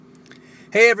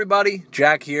Hey everybody,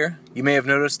 Jack here. You may have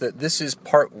noticed that this is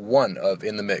part 1 of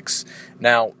In the Mix.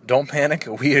 Now, don't panic,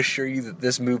 we assure you that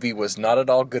this movie was not at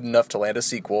all good enough to land a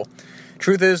sequel.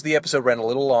 Truth is, the episode ran a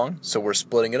little long, so we're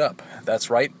splitting it up. That's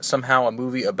right, somehow a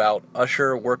movie about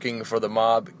Usher working for the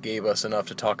mob gave us enough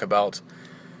to talk about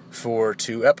for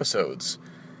 2 episodes.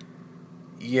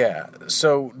 Yeah,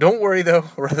 so don't worry though,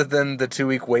 rather than the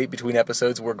 2-week wait between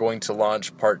episodes, we're going to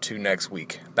launch part 2 next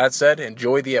week. That said,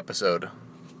 enjoy the episode.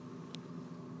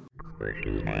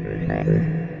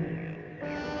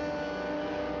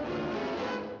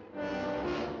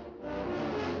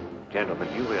 Gentlemen,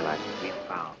 you realize that we've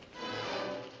found.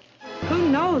 Who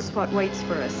knows what waits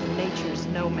for us in nature's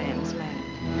no man's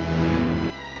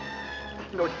land?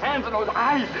 Those hands and those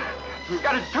eyes! You've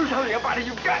got to do something about it,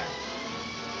 you've got...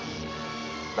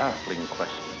 Baffling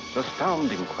questions,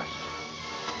 astounding questions.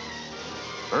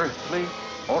 Earthly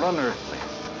or unearthly?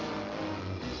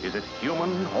 Is it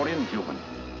human or inhuman?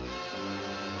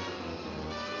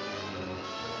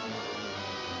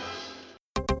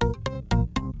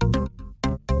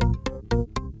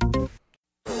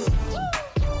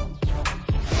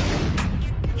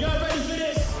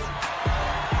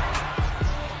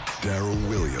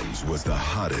 Was the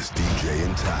hottest DJ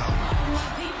in town.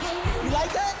 You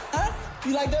like that? Huh?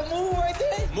 You like that move right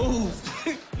there? Move.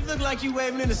 You look like you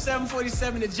waving in the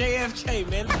 747 to JFK,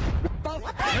 man.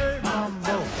 Hey,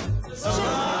 Mambo.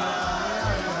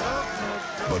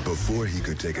 But before he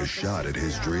could take a shot at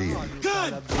his dream,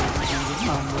 Good.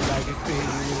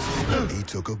 he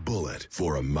took a bullet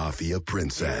for a mafia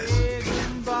princess.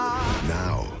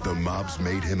 Now, the mob's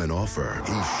made him an offer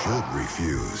he should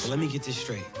refuse. Let me get this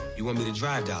straight. You want me to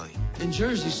drive, Dolly? In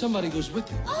Jersey, somebody goes with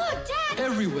you. Oh, Dad!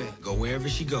 Everywhere. Go wherever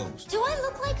she goes. Do I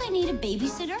look like I need a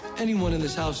babysitter? Anyone in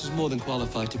this house is more than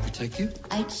qualified to protect you.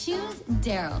 I choose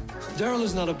Daryl. Daryl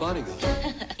is not a bodyguard.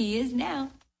 He is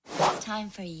now. It's time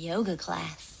for yoga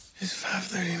class. It's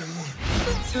 5:30 in the morning.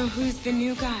 So who's the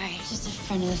new guy? Just a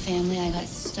friend of the family I got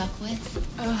stuck with.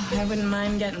 Oh, I wouldn't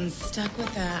mind getting stuck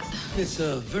with that. It's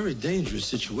a very dangerous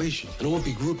situation. And it won't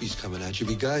be groupies coming at you,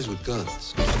 it'll be guys with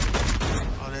guns.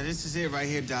 Oh, now this is it right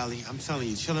here, Dolly. I'm telling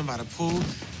you, chilling by the pool.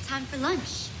 Time for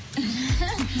lunch.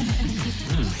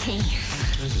 Hey.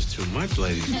 This is too much,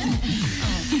 ladies.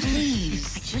 Oh,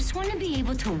 please. I just want to be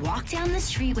able to walk down the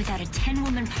street without a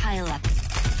 10-woman pileup.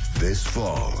 This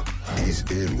fall, he's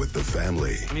in with the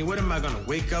family. I mean, what am I gonna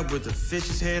wake up with a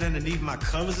fish's head underneath my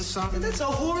covers or something? That's a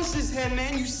horse's head,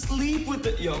 man. You sleep with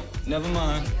the... Yo, never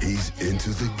mind. He's into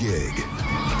the gig.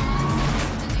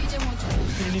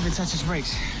 He didn't even touch his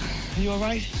brakes. Are you all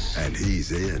right? And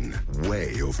he's in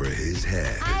way over his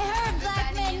head. I heard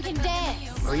black men can dance.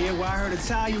 Oh, yeah? Well, I heard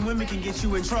Italian women can get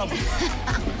you in trouble.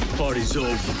 Party's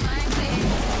over.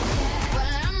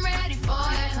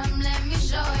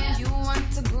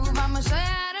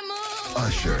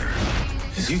 Usher.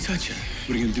 Did you touch her?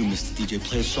 What are you gonna do, Mr. DJ?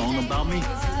 Play a song about me?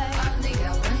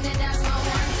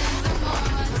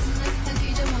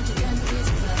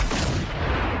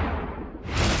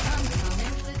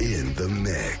 In the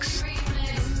mix.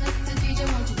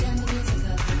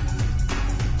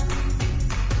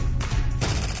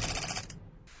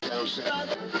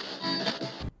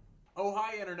 Oh,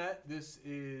 hi, Internet. This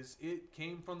is It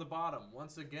Came From the Bottom,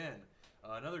 once again.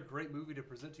 Another great movie to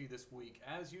present to you this week.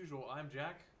 As usual, I'm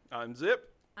Jack. I'm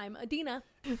Zip. I'm Adena.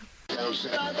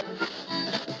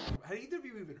 Had either of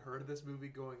you even heard of this movie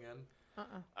going in?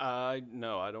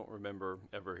 No, I don't remember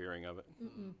ever hearing of it.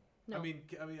 No. I mean,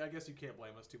 I guess you can't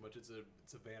blame us too much. It's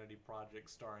a vanity project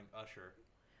starring Usher,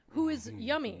 who is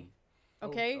yummy.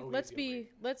 Okay, Oh, let's he's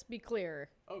be clear.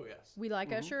 Oh yes. We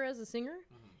like Usher as a singer,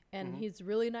 and he's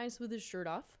really nice with his shirt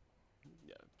off.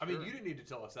 Yeah, I mean, you didn't need to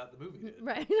tell us that. The movie did.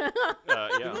 Right.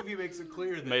 The yeah. movie makes it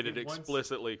clear that Made it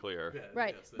explicitly clear. Yeah,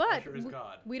 Right. yes, that But Usher is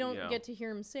God. we don't Yeah. get to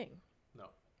hear him sing. No.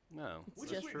 No, It's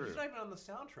Which that's is true. weird. He's not even on the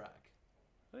soundtrack.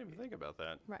 I didn't even think about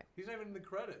that. Right. He's not even in the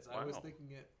credits. I was Wow.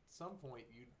 thinking at some point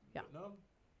you'd... Yeah. No?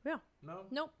 Yeah. No?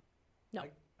 Nope. No.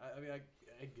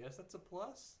 I guess that's a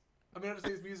plus. I mean, I don't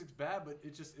say his music's bad, but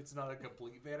it's not a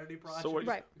complete vanity project. So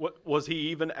Right. what was he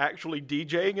even actually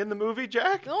DJing in the movie,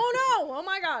 Jack? Oh no! Oh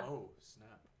my God! Oh,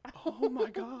 snap. Oh my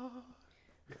God!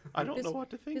 I don't know what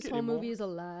to think This anymore. whole movie is a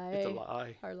lie. It's a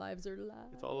lie. Our lives are a lie.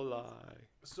 It's all a lie.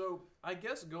 So I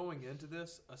guess going into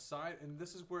this, aside, and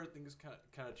this is where things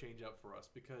kind of change up for us,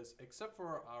 because except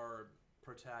for our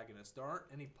protagonist, there aren't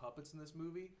any puppets in this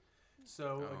movie.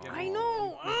 So again, I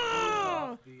know.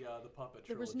 The puppet.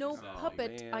 There was trilogy. no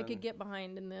puppet I man. could get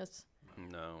behind in this.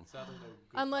 No. Sadly, no good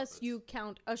Unless puppets. you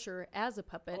count Usher as a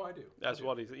puppet. Oh, I do. That's I do.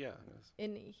 what he's. Yeah.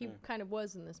 And he kind of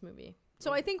was in this movie.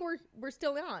 So I think we're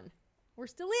still on. We're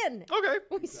still in. Okay.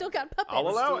 We still got puppets. I'll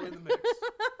allow it. In the mix.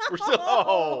 We're still.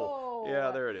 Oh.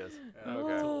 Yeah, there it is.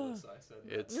 Okay. I said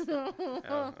that. It's.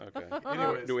 Okay.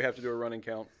 Anyways. Do we have to do a running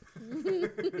count?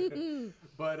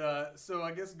 But so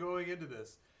I guess going into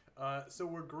this, so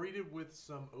we're greeted with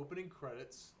some opening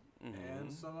credits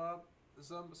and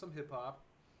some hip hop,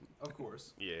 of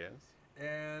course. Yes.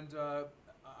 And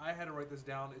I had to write this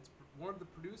down. It's one of the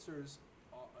producers,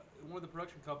 one of the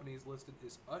production companies listed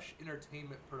is Usher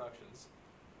Entertainment Productions,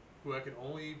 who I can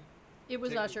only. It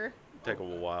was Usher. Take a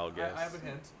wild guess. I have a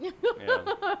hint.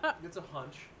 Yeah. It's a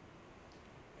hunch.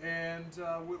 And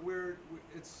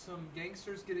it's some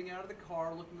gangsters getting out of the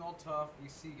car looking all tough. We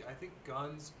see, I think,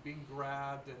 guns being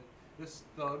grabbed and this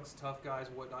thugs, tough guys,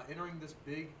 whatnot, entering this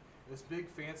big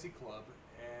fancy club.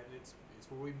 And it's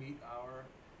where we meet our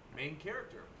main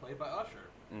character, played by Usher.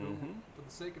 Who, for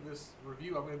the sake of this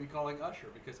review, I'm going to be calling Usher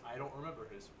because I don't remember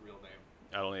his real name.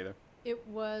 I don't either. It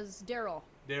was Daryl.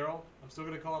 Daryl? I'm still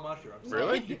going to call him Usher. I'm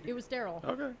Really? sorry. It was Daryl.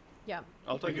 Okay. Yeah.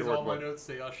 I'll take because your all word my for it. notes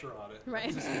say Usher on it. Right.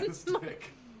 It's just going to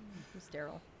stick. It was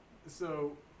Daryl.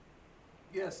 So,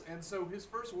 yes, and so his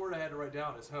first word I had to write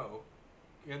down is ho,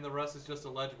 and the rest is just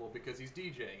illegible because he's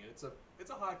DJing. And it's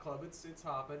a hot club. It's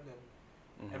hopping,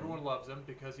 and everyone loves him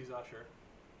because he's Usher.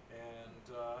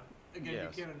 And again, you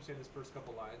can't understand his first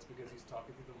couple lines because he's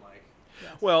talking through the mic.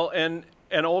 Yes. Well, and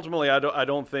ultimately, I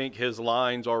don't think his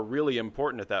lines are really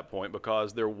important at that point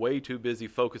because they're way too busy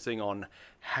focusing on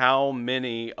how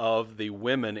many of the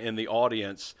women in the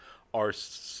audience are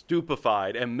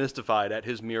stupefied and mystified at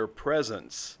his mere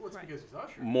presence. Well, it's because he's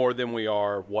Usher. More than we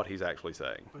are what he's actually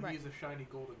saying. But he's a shiny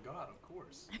golden god, of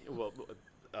course. Well,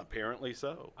 apparently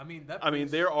so. I mean,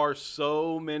 there are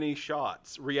so many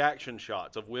shots, reaction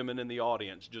shots of women in the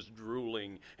audience just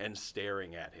drooling and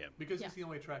staring at him. Because he's the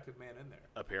only attractive man in there.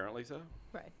 Apparently so.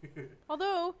 Right.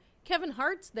 Although Kevin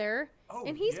Hart's there,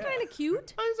 and he's kind of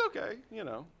cute. He's okay, you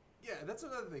know. Yeah, that's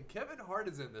another thing. Kevin Hart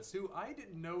is in this, who I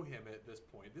didn't know him at this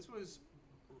point. This was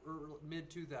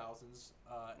mid-2000s,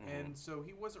 and so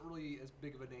he wasn't really as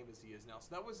big of a name as he is now. So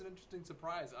that was an interesting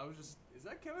surprise. I was just, is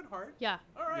that Kevin Hart? Yeah.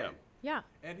 All right. Yeah.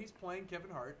 And he's playing Kevin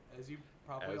Hart, as you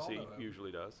probably all know him. As he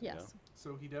usually does. Yes. Yeah.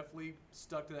 So he definitely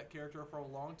stuck to that character for a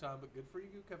long time, but good for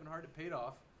you, Kevin Hart. It paid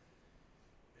off.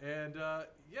 And,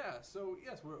 so,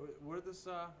 yes, we're at this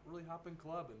really hopping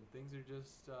club, and things are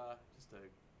just a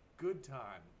good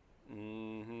time.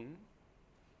 Mm-hmm.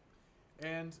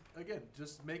 And again,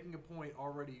 just making a point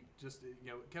already. Just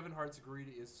Kevin Hart's agreed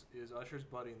is Usher's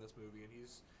buddy in this movie, and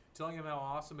he's telling him how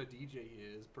awesome a DJ he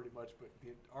is, pretty much. But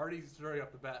already starting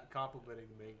off the bat complimenting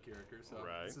the main character, so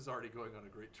this is already going on a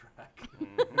great track.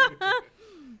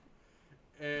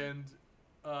 And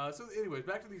so, anyways,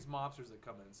 back to these mobsters that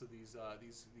come in. So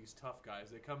these tough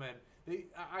guys, they come in.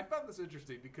 I found this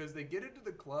interesting because they get into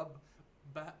the club.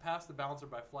 Past the bouncer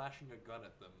by flashing a gun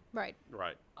at them. Right.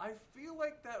 I feel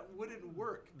like that wouldn't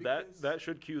work. That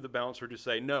should cue the bouncer to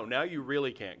say, no, now you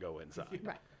really can't go inside.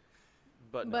 Right.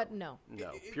 But no.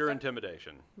 Pure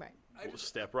intimidation. Right.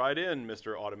 Step right in,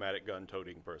 Mr. Automatic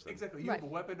gun-toting person. Exactly. You have a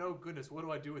weapon. Oh, goodness. What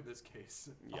do I do in this case?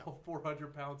 Yeah. All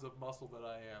 400 pounds of muscle that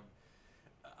I am.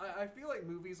 I feel like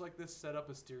movies like this set up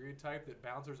a stereotype that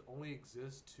bouncers only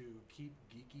exist to keep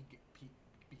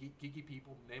geeky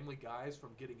people, namely guys,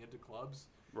 from getting into clubs.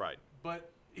 Right.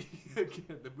 But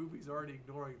again, the movie's already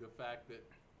ignoring the fact that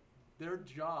their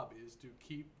job is to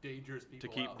keep dangerous people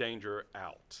out. To keep danger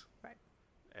out. Right.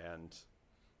 And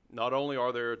not only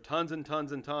are there tons and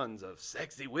tons and tons of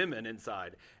sexy women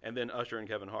inside, and then Usher and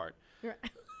Kevin Hart. Right.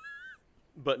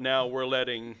 But now we're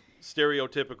letting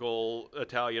stereotypical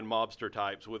Italian mobster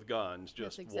types with guns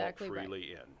just walk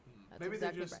freely in. Maybe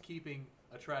they're just keeping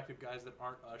attractive guys that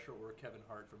aren't Usher or Kevin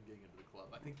Hart from getting into the club.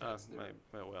 I think that's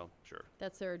well, sure.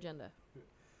 That's their agenda.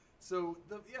 So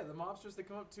the mobsters, they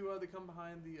come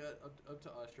behind up to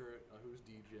Usher, who's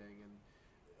DJing, and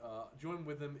join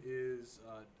with him is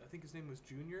I think his name was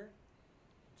Junior.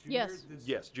 Yes.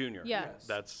 Yes, Junior. Yeah. Yes.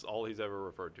 That's all he's ever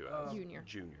referred to as.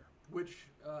 Junior. Which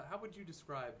how would you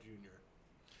describe Junior?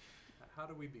 How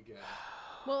do we begin?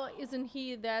 Well, isn't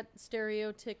he that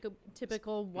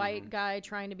stereotypical white guy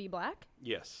trying to be black?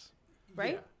 Yes.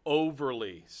 Right? Yeah.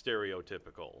 Overly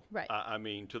stereotypical. Right. I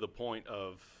mean, to the point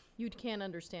of... You can't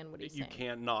understand what he's saying. You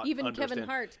cannot Even understand. Kevin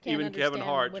Hart can't Even understand Kevin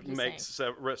Hart what he's makes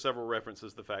saying. several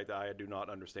references to the fact that I do not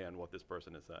understand what this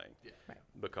person is saying. Yeah. Right.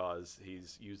 Because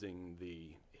he's using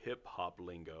the hip-hop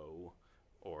lingo,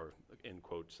 or in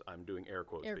quotes, I'm doing air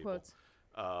quotes, quotes.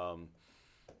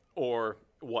 Or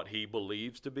what he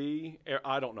believes to be.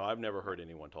 I don't know. I've never heard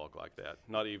anyone talk like that.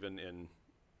 Not even in,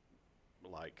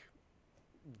 like,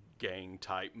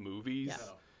 gang-type movies.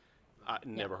 Yeah. I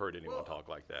never heard anyone talk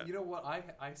like that. You know what?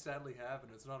 I sadly have,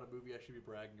 and it's not a movie I should be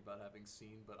bragging about having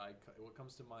seen, but what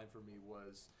comes to mind for me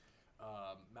was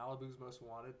Malibu's Most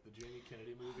Wanted, the Jamie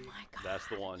Kennedy movie. Oh my God. That's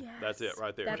the one. Yes. That's it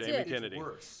right there. That's Jamie it. Kennedy. It's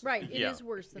worse. Right. It is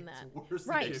worse than that. It's worse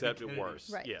right. than Except Jamie it Kennedy.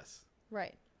 worse. Right. Yes.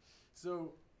 Right.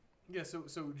 So, yeah, so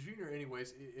Junior,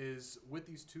 anyways, is with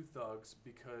these two thugs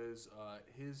because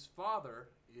his father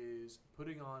is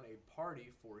putting on a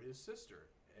party for his sister.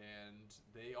 And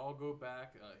they all go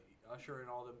back, Usher and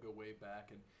all of them go way back,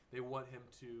 and they want him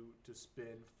to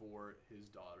spin for his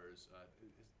daughter's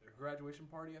her graduation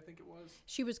party, I think it was.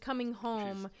 She was coming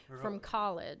home from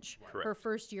college, her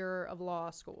first year of law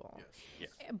school. Yes.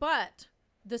 But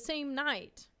the same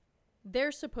night,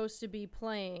 they're supposed to be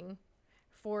playing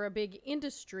for a big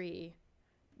industry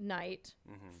night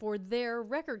for their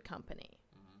record company.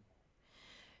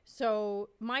 So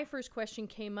my first question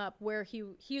came up where he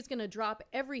was going to drop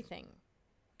everything.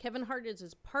 Kevin Hart is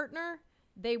his partner.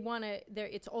 They want to.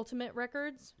 It's Ultimate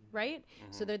Records, right?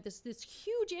 So there's this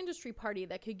huge industry party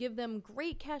that could give them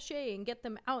great cachet and get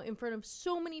them out in front of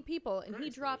so many people, and he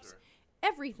drops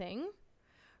everything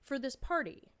for this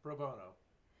party. Pro bono.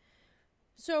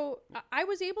 So I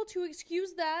was able to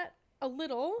excuse that a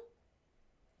little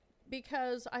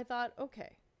because I thought,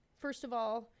 okay, first of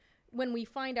all, when we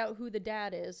find out who the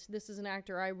dad is, this is an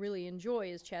actor I really enjoy,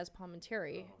 is Chaz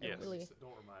Palminteri. Oh, yes.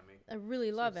 Don't remind me. I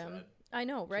really love him. Sad. I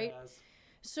know, right? Chaz.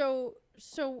 So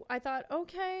I thought,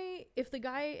 okay, if the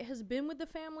guy has been with the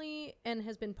family and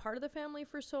has been part of the family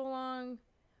for so long,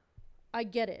 I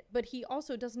get it. But he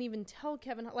also doesn't even tell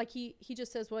Kevin Hart. Like, he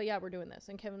just says, well, yeah, we're doing this.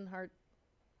 And Kevin Hart,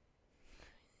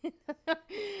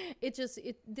 if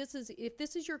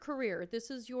this is your career,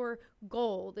 this is your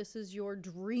goal, this is your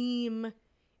dream,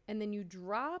 and then you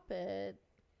drop it.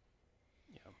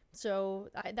 Yeah. So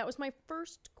that was my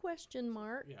first question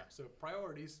mark. Yeah. So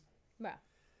priorities. Yeah.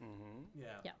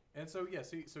 Yeah. And so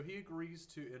so he agrees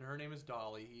to, and her name is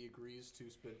Dolly. He agrees to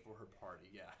spin for her party.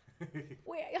 Yeah.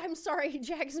 Wait, I'm sorry.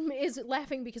 Jackson is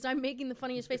laughing because I'm making the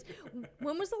funniest face.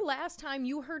 When was the last time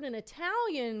you heard an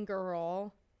Italian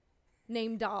girl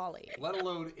named Dolly? Let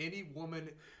alone any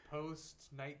woman post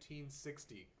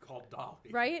 1960 called Dolly.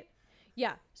 Right?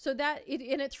 Yeah. So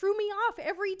it threw me off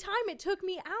every time it took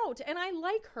me out, and I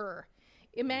like her.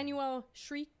 Emmanuelle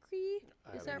Shrieky.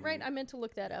 Is that right? I meant to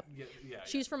look that up. Yeah,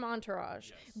 She's from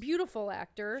Entourage. Yes. Beautiful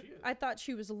actor. She is. I thought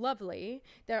she was lovely.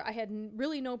 I had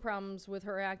really no problems with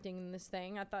her acting in this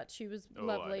thing. I thought she was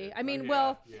lovely. I mean,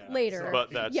 later.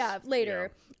 But that's,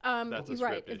 later. That's a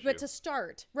right. script But issue. to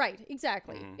start, right,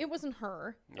 exactly. It wasn't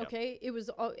her. Yep. Okay, it was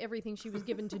everything she was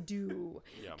given to do.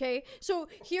 Yep. Okay, so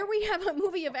here we have a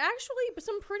movie of actually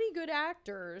some pretty good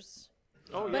actors.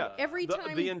 Oh, But yeah. every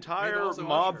time... The entire also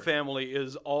mob Usher. family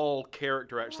is all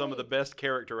character actors, some of the best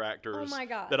character actors Oh my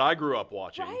God. that I grew up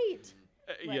watching. Right.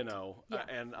 You know, Yeah.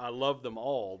 and I love them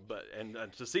all, but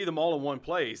to see them all in one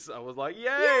place, I was like,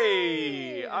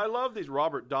 yay! I love these.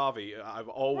 Robert Davi, I've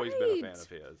always been a fan of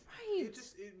his. Right.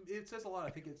 It says a lot.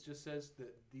 I think it just says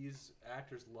that these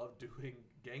actors love doing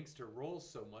gangster roles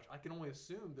so much. I can only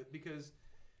assume that because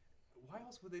why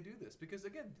else would they do this? Because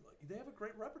again, they have a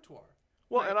great repertoire.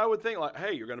 Well, and I would think like,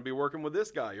 hey, you're going to be working with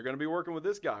this guy. You're going to be working with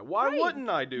this guy. Why wouldn't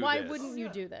I do this? Why wouldn't you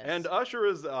do this? And Usher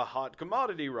is a hot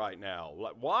commodity right now.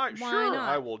 Like, why? Sure, not?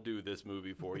 I will do this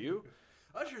movie for you.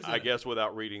 Usher's I guess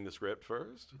without reading the script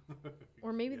first.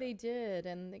 Or maybe they did,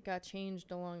 and it got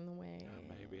changed along the way.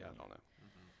 Maybe, I don't know.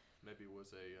 Maybe it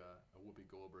was a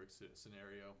Whoopi Goldberg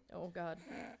scenario. Oh God.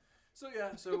 So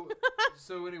yeah,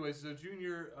 so anyways, so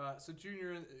Junior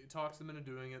talks them into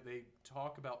doing it. They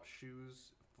talk about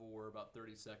shoes for about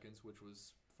 30 seconds, which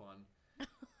was fun.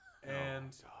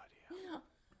 And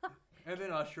and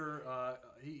then Usher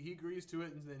he agrees to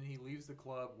it, and then he leaves the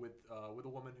club with a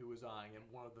woman who was eyeing him,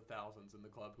 one of the thousands in the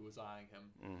club who was eyeing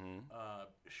him.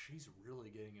 She's really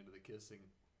getting into the kissing.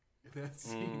 That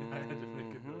scene, I had to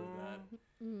make a note of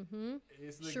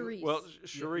that. Charisse. Well,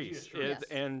 Charisse,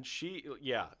 and she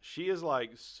is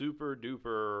like super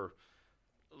duper,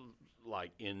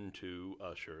 like into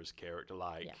Usher's character.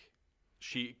 Like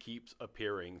she keeps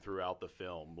appearing throughout the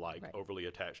film, like overly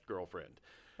attached girlfriend.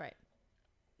 Right.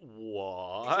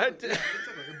 What?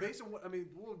 Based on what, I mean,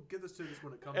 we'll get to this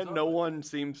when it comes up. And no one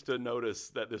seems to notice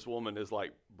that this woman is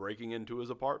like breaking into his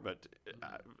apartment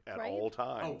at all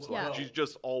times. She's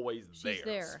just always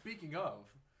there. Speaking of,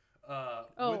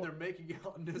 when they're making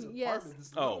out in his apartment,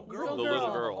 this little girl, the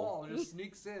little girl, hall just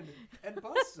sneaks in and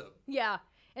busts him. Yeah,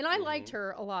 and I liked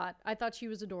her a lot. I thought she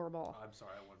was adorable. I'm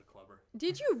sorry, I wanted to club her.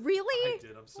 Did you really? I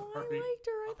did. I'm sorry. Oh, I liked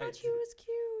her. I thought she was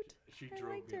cute. She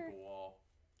drove me to the wall.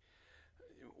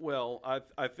 Well,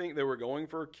 I think they were going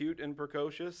for cute and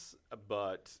precocious,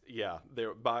 but yeah,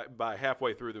 by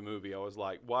halfway through the movie, I was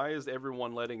like, why is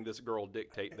everyone letting this girl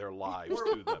dictate their lives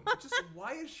to them? Just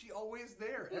why is she always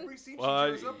there? Every scene she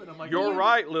shows up, and I'm like, you're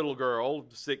right, little girl,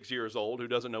 6 years old, who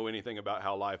doesn't know anything about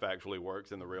how life actually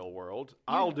works in the real world.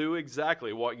 Yeah. I'll do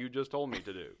exactly what you just told me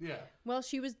to do. Yeah. Well,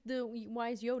 she was the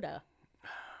wise Yoda.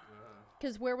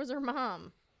 Because where was her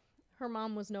mom? Her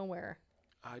mom was nowhere.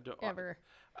 I don't ever.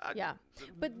 Yeah,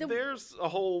 but there's a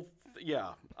whole.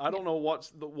 I don't know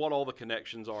what all the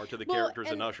connections are to the characters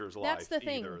in Usher's life. That's the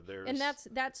thing, either. And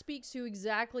that speaks to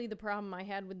exactly the problem I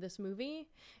had with this movie,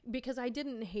 because I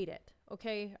didn't hate it.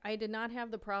 Okay, I did not have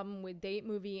the problem with Date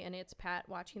Movie and It's Pat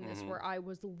watching this where I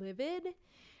was livid.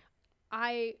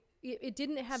 It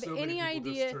didn't have any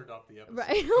idea. Just turned off the episode.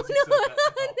 Right?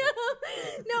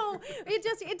 No. It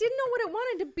didn't know what it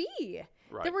wanted to be.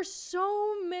 Right. There were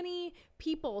so many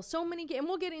people, and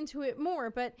we'll get into it more.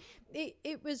 But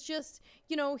it was just,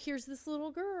 here's this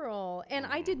little girl, and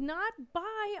I did not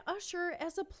buy Usher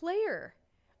as a player.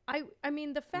 I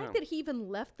mean, the fact that he even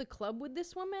left the club with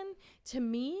this woman, to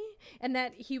me, and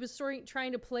that he was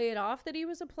trying to play it off that he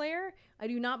was a player, I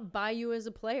do not buy you as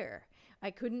a player. I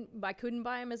couldn't buy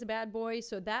him as a bad boy,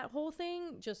 so that whole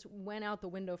thing just went out the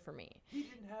window for me. He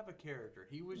didn't have a character.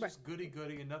 He was just goody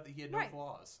and nothing. He had no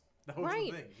flaws. That was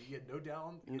the thing. He had no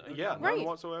down. None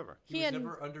whatsoever. He was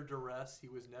never under duress. He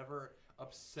was never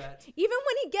upset. Even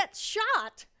when he gets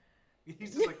shot.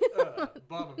 He's just like,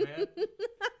 bummer, man.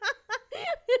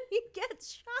 He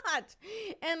gets shot.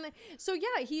 And so,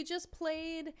 he just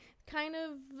played kind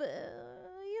of,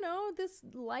 this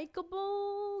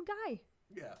likable guy.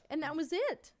 Yeah. And that was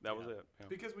it. That was it. Yeah.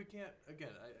 Because we can't,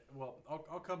 again,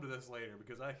 I'll come to this later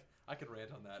because I can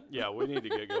rant on that. Yeah, we need to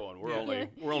get going.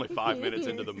 We're only 5 minutes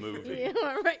into the movie. Yeah,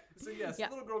 right. So the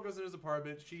little girl goes to his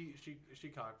apartment. She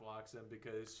cock blocks him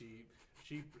because she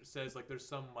says like there's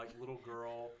some like little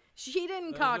girl. She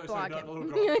didn't cock block him. Not little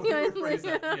girl. Let me rephrase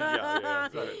that. Yeah.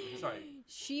 Sorry.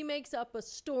 She makes up a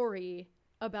story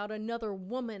about another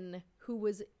woman who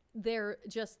was there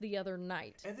just the other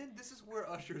night. And then this is where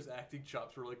Usher's acting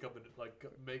chops really come into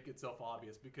make itself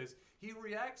obvious, because he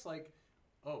reacts like,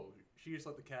 oh, she just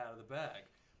let the cat out of the bag.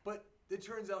 But it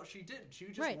turns out she didn't. She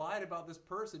just lied about this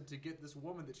person to get this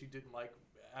woman that she didn't like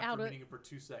after meeting him for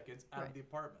 2 seconds out of the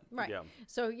apartment. Right. Yeah.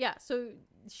 So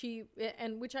she,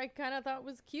 and which I kind of thought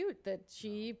was cute that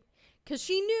she, because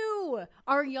she knew,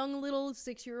 our young little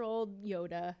 6-year-old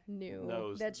Yoda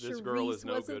knew that this girl is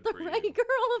no wasn't good the for right you.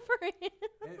 girl for him.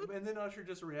 And then Usher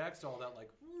just reacts to all that like,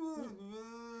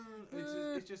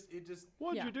 it just.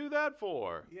 What'd you do that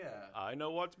for? Yeah. I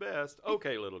know what's best.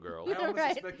 Okay, little girl. I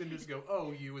almost expect them to just go,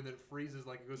 oh, you, and then it freezes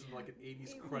like it goes into like an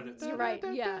 80s credits. Right.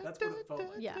 Yeah. That's what it felt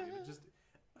like. Yeah. It just.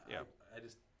 Yeah.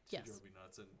 She drove me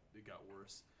nuts, and it got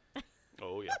worse.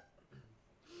 Oh yeah.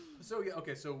 So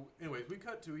anyways, we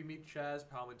meet Chaz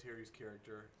Palminteri's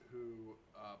character, who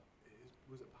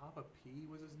was it Papa P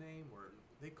was his name, or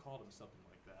they called him something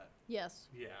like that. Yes.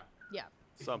 Yeah. Yeah.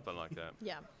 Something like that.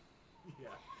 Yeah. Yeah.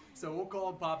 So we'll call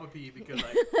him Papa P because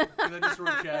I just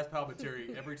wrote Chaz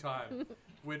Palminteri every time.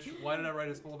 Why did I write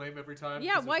his full name every time?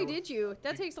 Yeah. Why did you?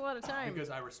 That takes a lot of time. Because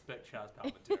I respect Chaz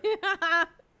Palminteri.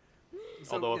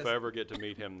 Although if I ever get to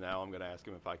meet him now, I'm going to ask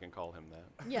him if I can call him that.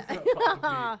 Yeah.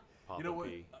 Papa P. You know what?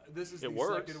 This is the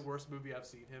second worst movie I've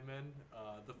seen him in.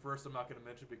 The first I'm not going to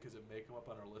mention because it may come up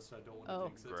on our list, and I don't want to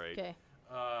jinx it. Great. Okay.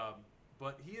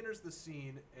 But he enters the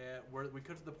scene where we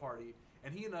cut to the party,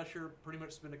 and he and Usher pretty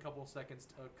much spend a couple of seconds,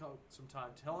 some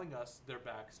time telling us their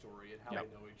backstory and how they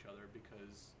know each other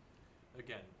because,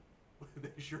 again,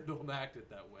 they sure don't act it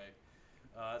that way.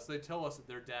 So they tell us that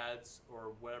their dads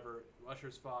or whatever,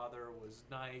 Usher's father was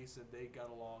nice and they got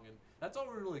along, and that's all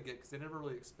we really get because they never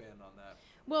really expand on that.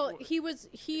 Well, he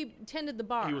tended the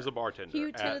bar. He was a bartender.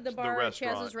 He tended the bar at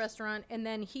restaurant. Chaz's restaurant, and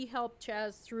then he helped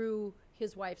Chaz through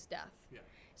his wife's death. Yeah.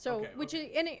 So,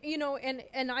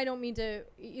 and I don't mean to,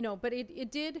 but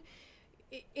it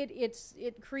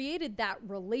created that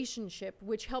relationship,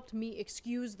 which helped me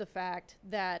excuse the fact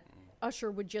that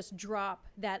Usher would just drop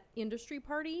that industry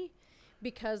party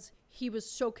because he was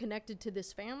so connected to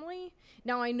this family.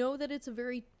 Now, I know that it's a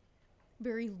very,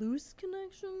 very loose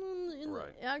connection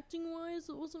acting-wise.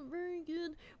 It wasn't very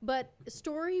good. But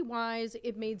story-wise,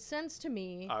 it made sense to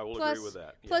me. I will agree with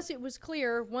that. Yeah. Plus, it was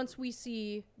clear once we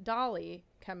see Dolly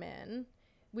come in,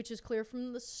 which is clear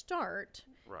from the start,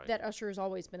 that Usher has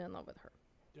always been in love with her.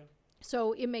 Yeah.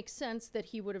 So it makes sense that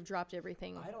he would have dropped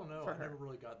everything. I don't know. For I her. never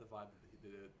really got the vibe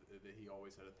that he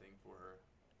always had a thing for her.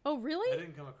 Oh, really? That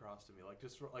didn't come across to me. Like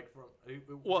just from.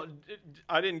 Well,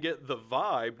 I didn't get the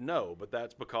vibe, no, but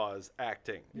that's because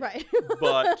acting. Right.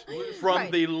 But from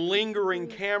Right. the lingering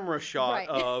camera shot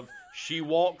of she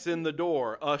walks in the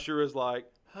door, Usher is like,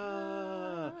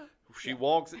 She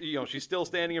walks, she's still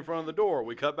standing in front of the door.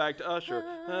 We cut back to Usher.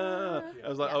 I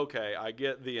was like, okay, I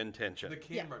get the intention. The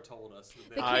camera told us.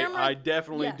 I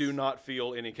definitely do not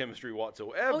feel any chemistry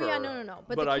whatsoever. Oh, yeah, no.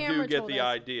 But I do get the us.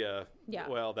 idea. Yeah.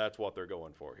 Well, that's what they're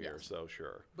going for here, so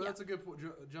sure. But that's a good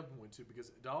jumping point, too,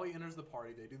 because Dolly enters the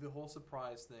party. They do the whole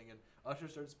surprise thing, and Usher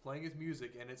starts playing his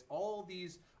music, and it's all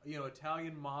these,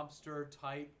 Italian mobster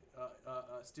type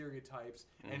stereotypes,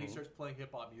 and he starts playing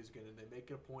hip-hop music, and they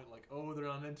make it a point like, oh, they're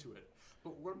not into it.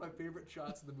 But one of my favorite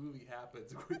shots in the movie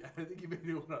happens. I think you may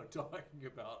know what I'm talking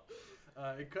about.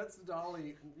 It cuts to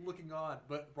Dolly looking on,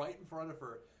 but right in front of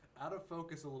her, out of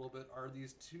focus a little bit, are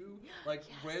these two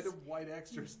random white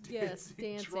extras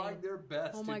dancing, trying their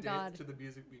best to dance to the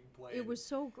music being played. It was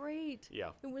so great. Yeah.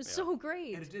 It was so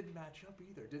great. And it didn't match up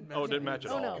either. It didn't match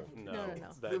at all. No.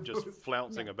 That just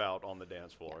flouncing about on the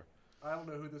dance floor. I don't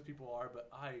know who those people are, but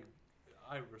I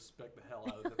respect the hell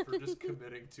out of them for just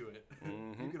committing to it.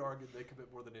 You could argue they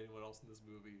commit more than anyone else in this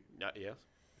movie. Yes.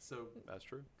 So that's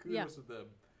true. Kudos to them.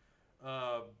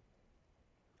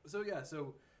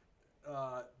 So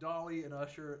Dolly and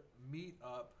Usher meet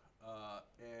up,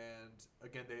 and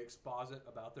again they exposit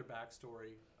about their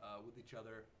backstory with each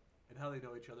other and how they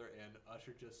know each other. And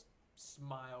Usher just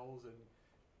smiles, and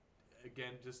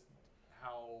again just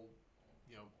how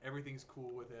everything's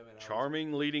cool with him. And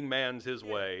charming leading man's his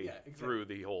way through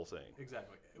the whole thing.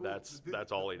 Exactly.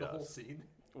 That's all he does. The whole scene.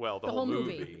 Well, the whole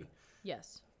movie.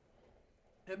 Yes.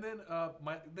 And then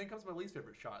then comes my least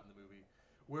favorite shot in the movie,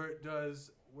 where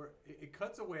it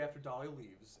cuts away after Dolly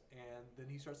leaves, and then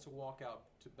he starts to walk out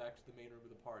back to the main room of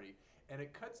the party, and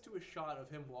it cuts to a shot of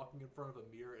him walking in front of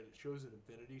a mirror, and it shows an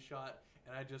infinity shot,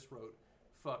 and I just wrote,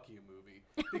 "Fuck you, movie,"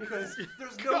 because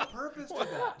there's no purpose to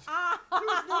that.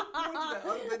 There's no point to that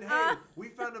other than, hey, we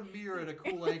found a mirror at a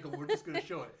cool angle, we're just going to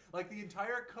show it. Like, the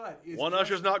entire cut is... One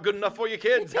Usher's not good enough for you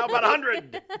kids. How about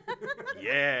 100?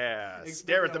 Yeah.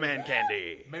 Stare at the man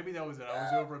candy. Maybe that was it. I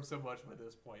was over him so much by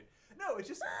this point. No, it's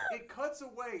just, it cuts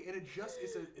away, and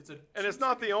And it's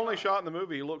not the only shot in the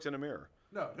movie he looks in a mirror.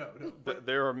 No.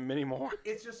 There are many more.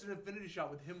 It's just an infinity shot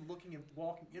with him looking and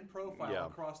walking in profile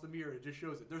across the mirror. It just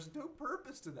shows it. There's no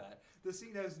purpose to that. The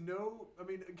scene has no... I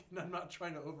mean, again, I'm not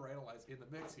trying to overanalyze in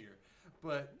the mix here,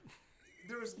 but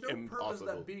there is no purpose to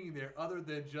that being there other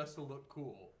than just to look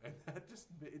cool. And that just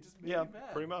made me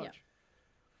mad. Pretty much.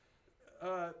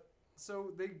 Yeah.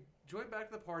 So they join back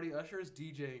to the party. Usher is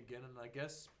DJing again, and I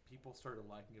guess people started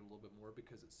liking it a little bit more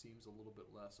because it seems a little bit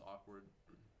less awkward.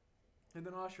 And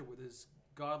then Usher, with his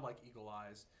godlike eagle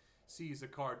eyes, sees a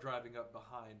car driving up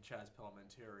behind Chaz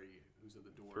Palminteri, who's at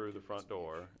the door. Through the front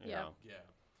door. Yeah.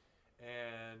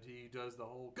 And he does the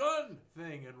whole gun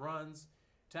thing and runs,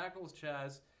 tackles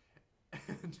Chaz,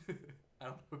 and I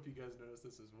don't know if you guys noticed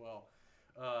this as well.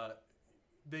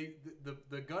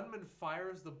 The gunman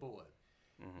fires the bullet.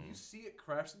 Mm-hmm. You see it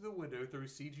crash through the window through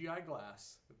CGI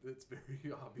glass. It's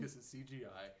very obvious it's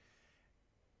CGI.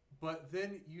 But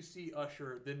then you see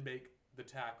Usher then make the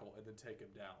tackle and then take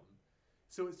him down.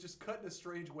 So it's just cut in a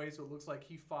strange way, so it looks like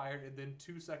he fired, and then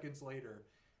 2 seconds later,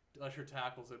 Usher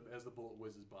tackles him as the bullet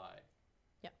whizzes by.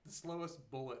 Yeah. The slowest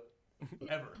bullet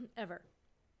ever. Ever.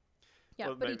 Yeah,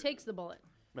 well, but he takes the bullet.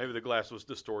 Maybe the glass was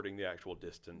distorting the actual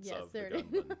distance of the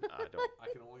gunman. I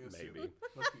can only assume. Maybe.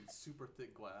 Must be super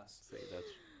thick glass. See,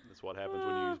 that's what happens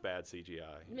when you use bad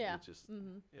CGI. Yeah. It just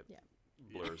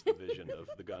blurs the vision of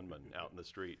the gunman out in the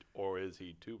street. Or is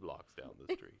he 2 blocks down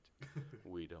the street?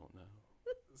 We don't know.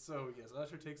 So, yes,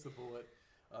 Usher takes the bullet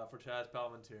for Chaz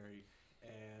Palminteri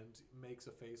and makes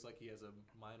a face like he has a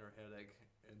minor headache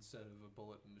instead of a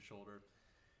bullet in the shoulder.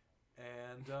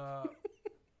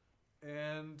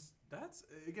 And that's,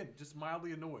 again, just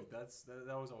mildly annoyed. That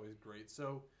was always great.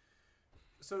 So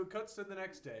it cuts to the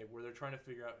next day where they're trying to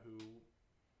figure out who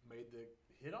made the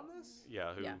hit on this?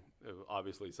 Yeah,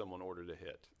 obviously someone ordered a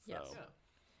hit. So. Yes. Yeah.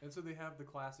 And so they have the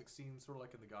classic scene, sort of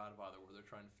like in The Godfather, where they're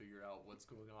trying to figure out what's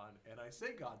going on. And I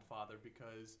say Godfather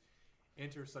because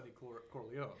enter Sonny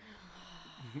Corleone.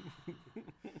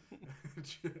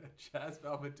 Chaz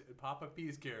Palminteri, Papa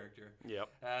P's character,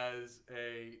 as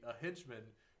a henchman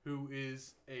who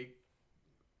is a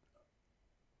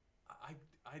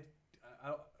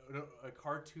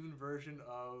cartoon version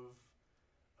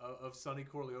of Sonny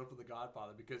Corleone from The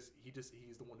Godfather, because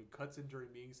he's the one who cuts in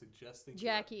during meetings, suggests things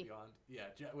Jackie. Beyond. Yeah,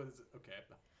 okay.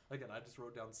 Again, I just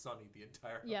wrote down Sonny the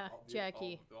entire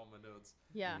Jackie. all my notes.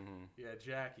 Yeah. Mm-hmm. Yeah,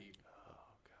 Jackie.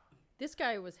 This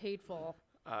guy was hateful.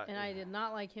 and I did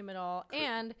not like him at all.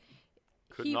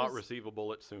 Could not receive a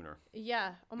bullet sooner.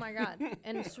 Yeah. Oh my God.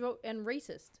 And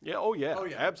racist. Yeah. Oh yeah.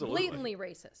 Absolutely. Blatantly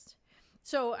racist.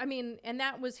 So I mean, and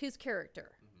that was his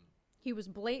character. He was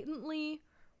blatantly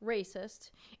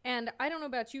racist. And I don't know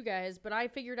about you guys, but I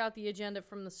figured out the agenda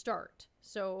from the start.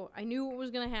 So I knew what was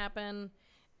going to happen,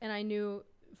 and I knew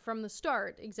from the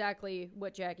start exactly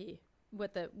what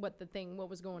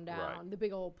was going down, Right. the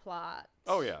big old plot.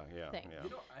 Oh yeah. Thing. You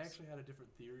know, I actually had a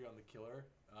different theory on the killer.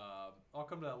 I'll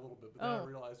come to that a little bit, but then I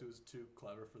realized it was too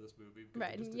clever for this movie.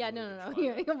 Right. Yeah, no.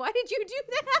 Why did you do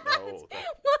that? No, What?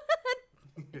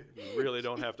 You really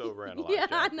don't have to overanalyze. Yeah,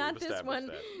 Jack. not We've this one.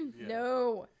 established that. Yeah.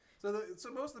 No. So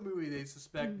most of the movie, they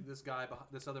suspect this guy,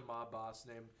 this other mob boss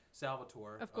named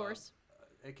Salvatore. Of course.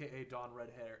 A.K.A. Don Red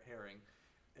Herring,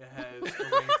 has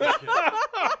arranged this hit.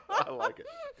 I like it.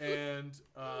 And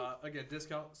again,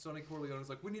 Discount Sonny Corleone is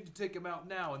like, we need to take him out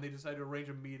now, and they decide to arrange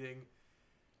a meeting.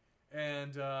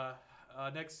 And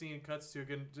next scene cuts to,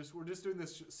 again, we're just doing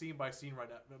this scene by scene right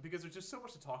now because there's just so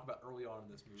much to talk about early on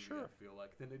in this movie. Sure. I feel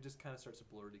like then it just kind of starts to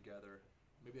blur together.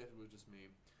 Maybe that was just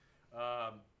me.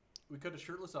 We cut to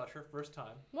shirtless Usher first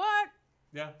time. What?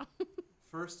 Yeah,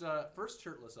 first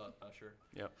shirtless Usher.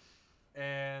 Yep.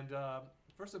 And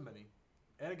first of many,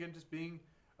 and again, just being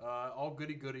all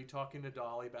goody-goody, talking to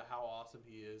Dolly about how awesome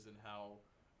he is and how,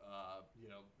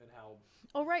 and how...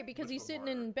 Oh, right, because he's sitting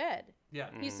in bed. Yeah.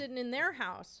 He's sitting in their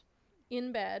house,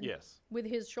 in bed. Yes. With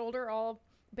his shoulder all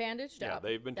bandaged up. Yeah,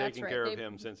 they've been taking care of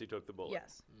him since he took the bullet.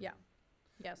 Yes, yeah.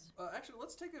 Yes. Actually,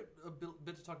 let's take a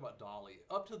bit to talk about Dolly.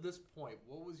 Up to this point,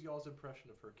 what was y'all's impression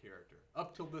of her character?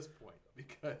 Up till this point,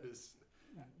 because...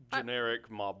 Generic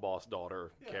mob boss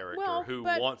daughter character who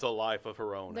but wants a life of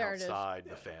her own outside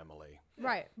the family.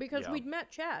 Right, because we'd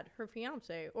met Chad, her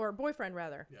fiance, or boyfriend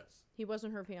rather. Yes. He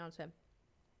wasn't her fiance.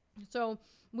 So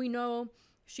we know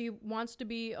she wants to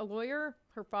be a lawyer.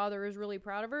 Her father is really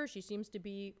proud of her. She seems to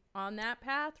be on that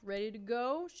path, ready to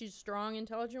go. She's a strong,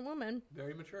 intelligent woman.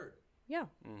 Very mature. Yeah.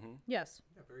 Mm-hmm. Yes.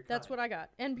 Yeah, very kind. That's what I got.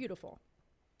 And beautiful.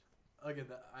 Again,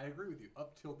 I agree with you.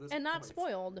 Up till this point. And not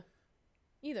spoiled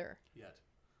either. Yet.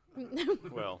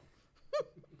 Well.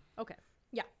 Okay.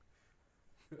 Yeah.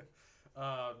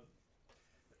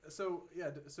 So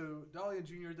Dolly and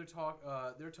Junior,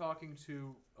 they're talking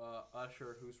to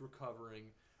Usher, who's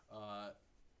recovering.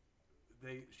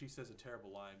 She says a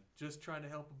terrible line, just trying to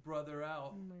help a brother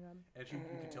out. Oh my God. And you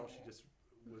can tell she just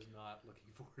was not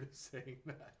looking forward to saying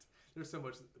that. There's so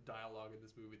much dialogue in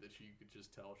this movie that you could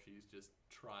just tell she's just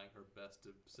trying her best to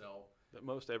sell. That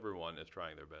most everyone is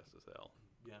trying their best to sell.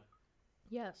 Yeah.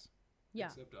 Yes. Yeah.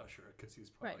 Except Usher, because he's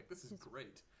probably like, this is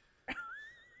great.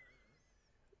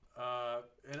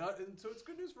 And so it's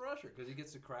good news for Usher, because he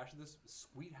gets to crash in this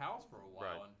sweet house for a while.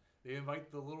 Right. And they invite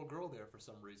the little girl there for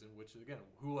some reason, which, again,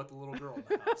 who let the little girl in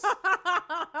the house?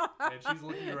 And she's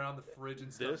looking around the fridge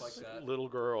and stuff like that. This little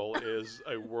girl is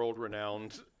a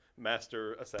world-renowned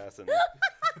master assassin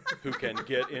who can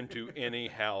get into any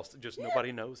house. Just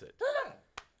nobody knows it.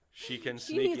 She can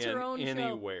sneak in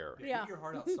anywhere. Yeah. Eat your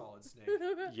heart out solid, Snake.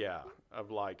 Yeah. I'm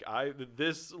like,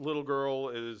 this little girl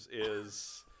is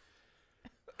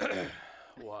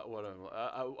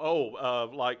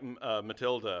like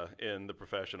Matilda in The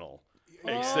Professional.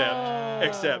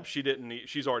 Except she didn't need,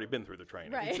 she's already been through the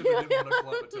training. Right. Except they didn't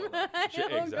want to club Matilda.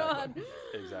 Exactly. God.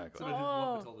 Exactly. So they didn't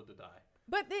want Matilda to die.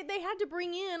 But they had to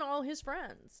bring in all his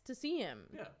friends to see him.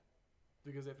 Yeah.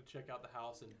 Because they have to check out the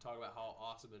house and talk about how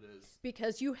awesome it is.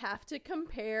 Because you have to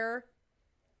compare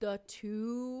the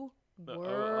two worlds.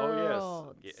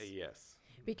 Oh, yes. Yes.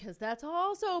 Because that's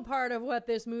also part of what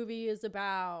this movie is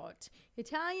about.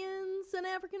 Italians and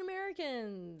African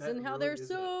Americans and how they're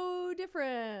so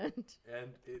different.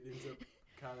 And it ends up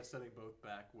kind of setting both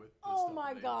back with the Oh stuff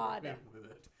my they God. put in with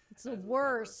it. It's the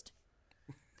worst.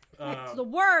 It's the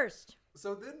worst.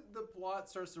 So then the plot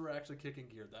starts to actually kick in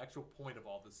gear, the actual point of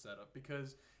all this setup,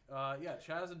 because,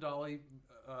 Chaz and Dolly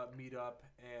meet up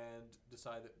and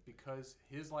decide that because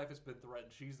his life has been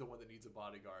threatened, she's the one that needs a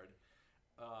bodyguard.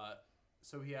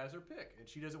 So he has her pick, and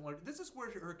she doesn't want to. This is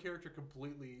where her character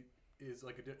completely is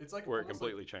like it's like where it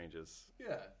completely changes.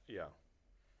 Yeah. Yeah.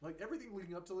 Like everything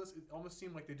leading up to this, it almost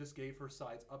seemed like they just gave her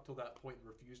sides up till that point and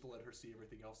refused to let her see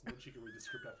everything else, and then she could read the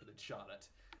script after they'd shot it.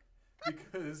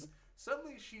 Because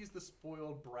suddenly she's the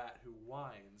spoiled brat who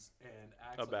whines and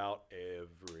acts about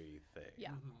everything. Yeah.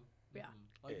 Mm-hmm. Yeah.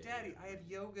 Like, Daddy, I have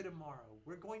yoga tomorrow.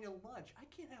 We're going to lunch. I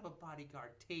can't have a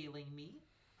bodyguard tailing me.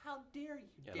 How dare you,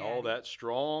 Daddy? And all that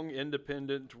strong,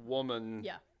 independent woman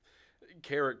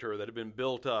character that had been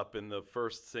built up in the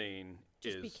first scene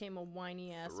just became a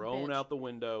whiny ass thrown bitch. out the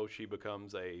window. She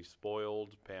becomes a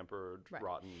spoiled, pampered,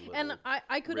 rotten little And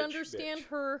I could rich understand bitch.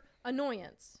 her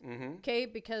annoyance, okay,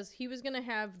 because he was gonna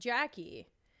have Jackie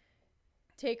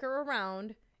take her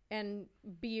around and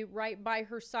be right by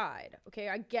her side. Okay,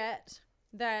 I get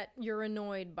that you're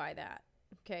annoyed by that.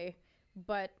 Okay,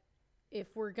 but if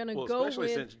we're gonna go especially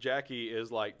with, since Jackie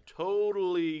is like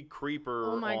totally creeper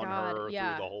oh my on God, her through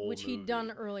the whole which movie. he'd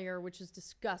done earlier, which is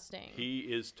disgusting. He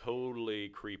is totally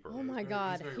creeper. Oh my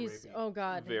God, he's oh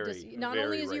God. Very, not very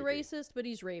only is he rapey. racist, but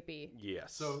he's rapey.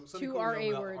 Yes. So Two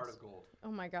RA words.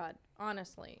 Oh my God,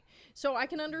 honestly. So I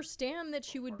can understand that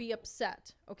she would be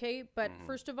upset, okay? But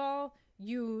first of all,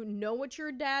 you know what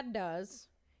your dad does.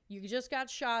 You just got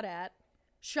shot at.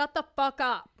 Shut the fuck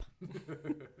up.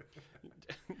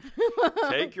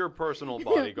 Take your personal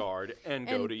bodyguard and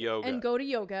go to yoga. And go to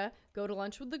yoga. Go to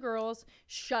lunch with the girls.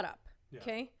 Shut up. Yeah.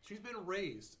 Okay? She's been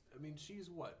raised. I mean, she's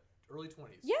what? Early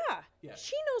 20s. Yeah. Yeah.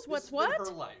 She knows what's This what. has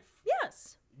been her life.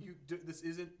 Yes.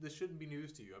 This shouldn't be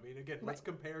news to you. I mean, again, let's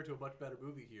compare to a much better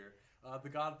movie here, The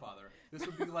Godfather. This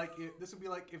would be like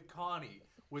if Connie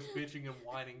was bitching and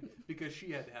whining because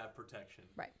she had to have protection.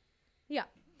 Right. Yeah.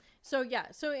 So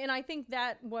and I think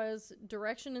that was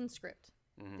direction and script.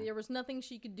 There was nothing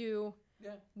she could do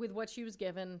with what she was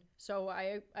given. So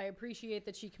I appreciate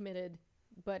that she committed,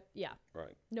 but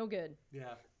no good.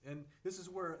 Yeah, and this is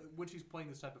where when she's playing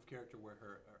this type of character,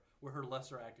 where her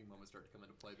lesser acting moments start to come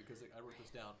into play. Because I wrote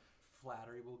this down: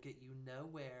 flattery will get you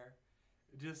nowhere.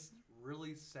 Just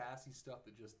really sassy stuff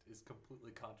that just is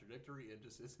completely contradictory and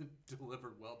just isn't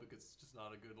delivered well because it's just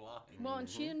not a good line. Well, and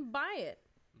she didn't buy it.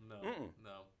 No.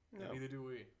 Neither do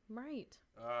we. Right.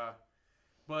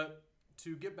 But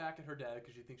to get back at her dad,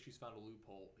 because she thinks she's found a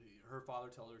loophole, her father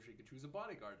tells her she can choose a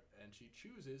bodyguard, and she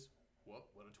chooses, what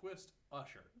a twist,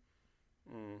 Usher.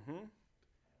 Mm-hmm.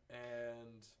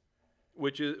 And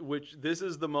which this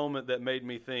is the moment that made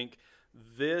me think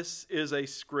this is a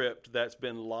script that's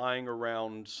been lying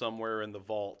around somewhere in the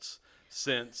vaults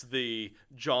since the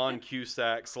John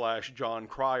Cusack / John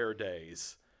Cryer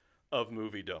days of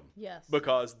moviedom. Yes.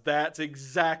 Because that's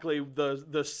exactly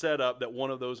the setup that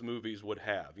one of those movies would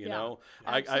have, you know?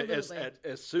 Absolutely.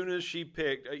 As soon as she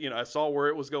picked, I saw where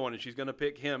it was going and she's going to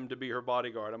pick him to be her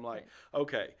bodyguard. I'm like,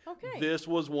 okay, this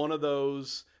was one of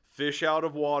those fish out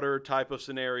of water type of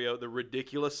scenario, the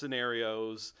ridiculous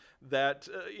scenarios that,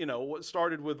 what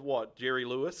started with Jerry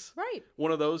Lewis? Right.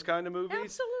 One of those kind of movies.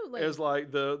 Absolutely. It's like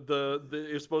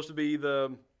it's supposed to be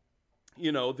the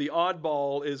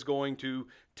oddball is going to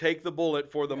take the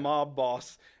bullet for the mob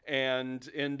boss and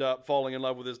end up falling in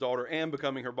love with his daughter and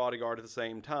becoming her bodyguard at the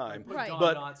same time. Put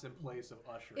Don Knotts in place of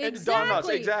Usher. Exactly. Don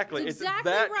Knotts, exactly. It's It's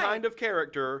that kind of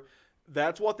character.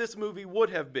 That's what this movie would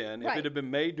have been if it had been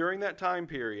made during that time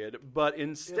period. But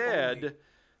instead,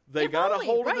 they got a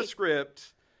hold of the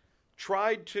script,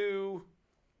 tried to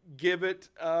give it,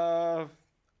 I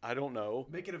don't know,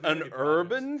 make it an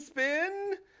urban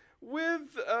spin with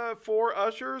for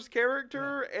Usher's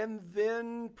character, and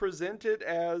then present it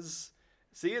as,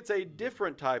 it's a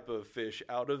different type of fish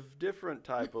out of different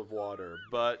type of water.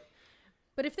 But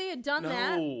if they had done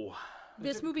that,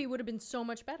 this movie would have been so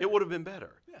much better. It would have been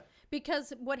better. Yeah.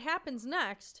 Because what happens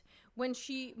next when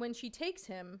she takes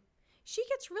him, she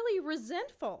gets really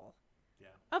resentful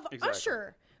of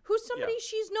Usher, who's somebody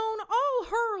she's known all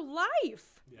her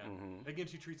life. Yeah. Mm-hmm. Again,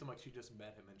 she treats him like she just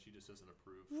met him and she just doesn't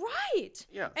approve. Right.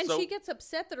 Yeah. And she gets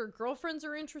upset that her girlfriends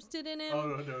are interested in him.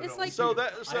 Oh, no. It's like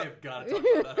I have got to talk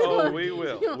about that. Oh, we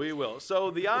will. We will.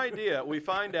 So the idea, we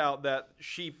find out that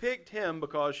she picked him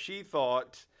because she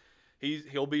thought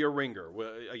he'll be a ringer.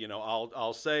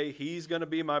 I'll say he's going to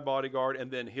be my bodyguard, and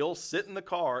then he'll sit in the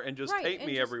car and just take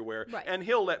me everywhere, and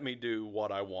he'll let me do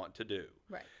what I want to do.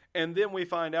 Right. And then we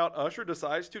find out Usher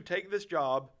decides to take this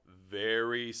job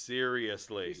very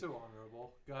seriously. He's so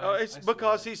honorable. Guys, it's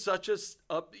because he's such a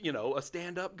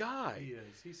stand-up guy. He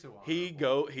is. He's so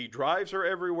honorable. He drives her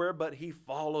everywhere, but he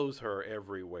follows her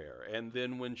everywhere. And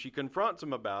then when she confronts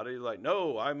him about it, he's like,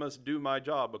 "No, I must do my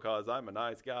job because I'm a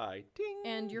nice guy." Ding.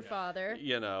 And your father.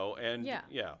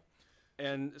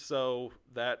 And so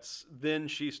then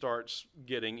she starts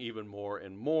getting even more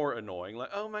and more annoying.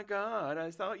 Like, "Oh my God, I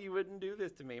thought you wouldn't do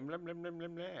this to me." Blah, blah, blah, blah,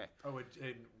 blah. Oh,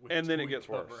 and then it gets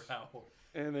worse.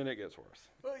 And then it gets worse.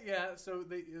 Well, yeah. So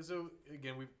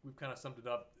again, we've kind of summed it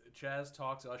up. Chaz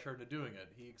talks Usher into doing it.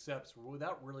 He accepts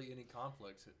without really any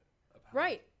conflicts.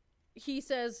 Right. He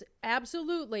says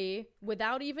absolutely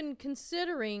without even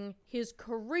considering his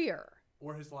career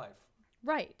or his life.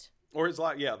 Right. Or his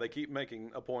life. Yeah, they keep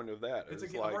making a point of that. It's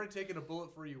like, I've already taken a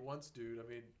bullet for you once, dude. I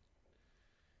mean.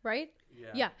 Right. Yeah.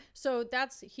 Yeah. So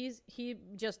he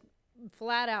just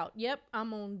flat out, yep, I'm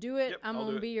going to do it. Yep, I'm I'll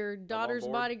going do to be it. your I'm daughter's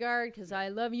on board. bodyguard because I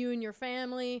love you and your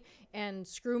family, and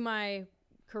screw my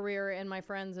career and my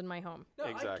friends and my home. No,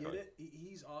 Exactly. I get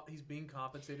it. He's being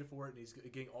compensated for it, and he's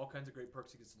getting all kinds of great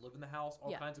perks. He gets to live in the house,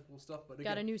 all kinds of cool stuff. But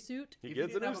Got again, a new suit. He if gets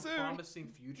he didn't a new have suit. a promising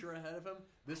future ahead of him,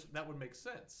 that would make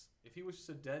sense. If he was just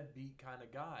a deadbeat kind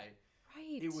of guy,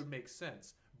 Right. it would make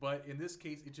sense. But in this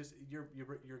case, it just you're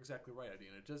exactly right,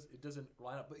 Adena. It doesn't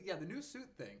line up. But yeah, the new suit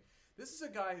thing. This is a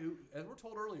guy who, as we're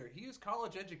told earlier, he is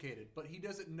college educated, but he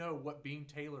doesn't know what being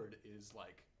tailored is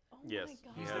like. Oh Yes, my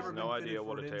God. he He's has never no been idea fitted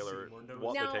what for a an tailor, inseam or knows-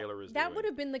 what Now, the tailor is that doing. would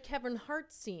have been the Kevin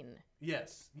Hart scene.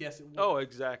 Yes, it would. Oh,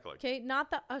 exactly. Okay, not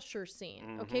the Usher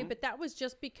scene. Okay, but that was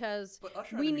just because But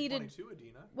Usher we had to be needed. 22,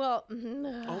 Adena. Well,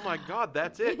 Oh my God,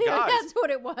 that's it, guys. that's what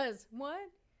it was. What?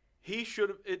 He should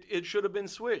have. It should have been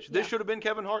switched. This Yeah. should have been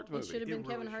Kevin Hart's It movie. should have been It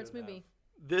Kevin really Hart's should movie.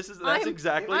 That's I'm-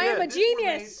 exactly I am it. a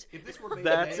genius. If this were made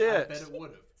That's today, I it. bet it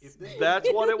would have.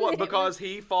 That's what it was, because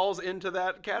he falls into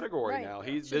that category Right. now.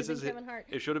 Should've This been is Kevin Hart.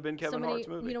 It should have been Kevin Somebody, Hart's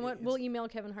movie. You know what? We'll email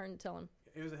Kevin Hart and tell him.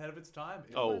 It was ahead of its time.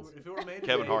 If it were made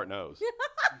Kevin today, Hart knows.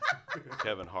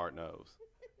 Kevin Hart knows.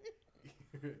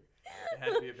 It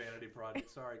had to be a vanity project.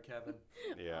 Sorry, Kevin.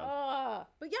 Yeah.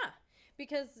 But yeah,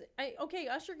 because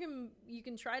Usher you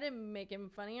can try to make him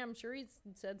funny. I'm sure he's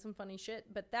said some funny shit,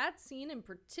 but that scene in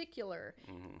particular,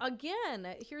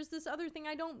 again, here's this other thing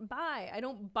I don't buy. I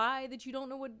don't buy that you don't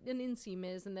know what an inseam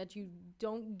is and that you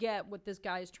don't get what this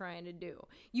guy's trying to do.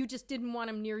 You just didn't want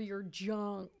him near your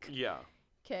junk. Yeah.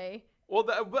 Okay. Well,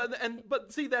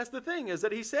 but see, that's the thing, is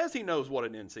that he says he knows what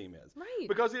an inseam is. Right.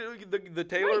 Because the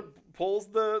tailor pulls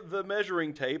the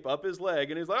measuring tape up his leg,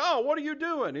 and he's like, "Oh, what are you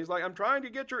doing?" He's like, "I'm trying to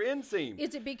get your inseam."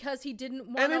 Is it because he didn't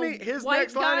want And a then his white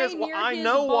next line guy is, "Well, near I his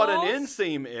know what an balls?"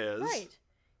 inseam is." Right.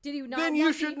 Did he not? Then you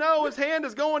want should know his hand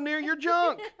is going near your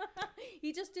junk.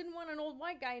 He just didn't want an old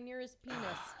white guy near his penis.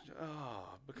 Oh,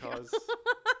 because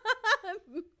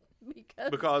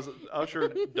because Usher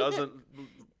doesn't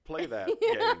play that game,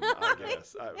 I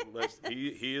guess.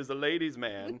 He is a ladies'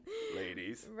 man,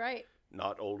 ladies, right,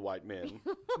 not old white men.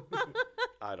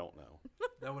 I don't know.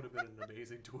 That would have been an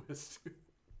amazing twist.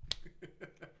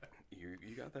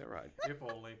 You got that right. If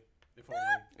only.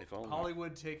 If only.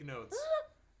 Hollywood, take notes.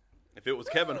 If it was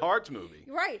Kevin Hart's movie.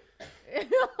 Right.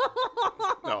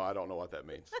 No, I don't know what that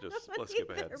means. Just let's skip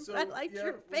ahead. So, I liked yeah,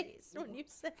 your face when you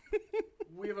said.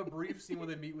 We have a brief scene where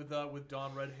they meet with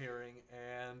Don Red Herring,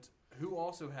 and who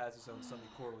also has his own Sonny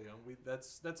Corleone.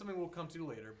 That's something we'll come to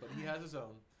later, but he has his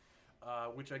own,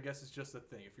 which I guess is just a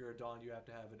thing. If you're a Don, you have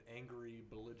to have an angry,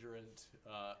 belligerent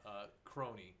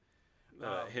crony.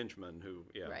 Henchman who,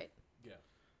 yeah. Right. Yeah.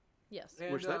 Yes.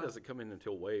 And, Which that doesn't come in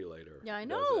until way later. Yeah, I does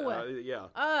know. it?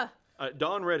 Yeah.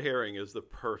 Don Red Herring is the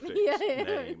perfect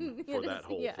name for that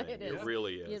whole thing. It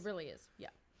really is. It really is. Yeah.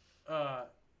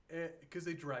 Because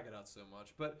they drag it out so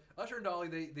much. But Usher and Dolly,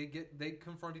 they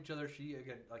confront each other. She,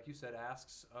 again, like you said,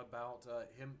 asks about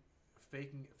him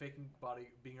faking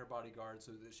being her bodyguard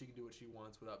so that she can do what she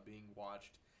wants without being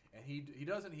watched. And he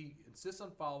doesn't. He insists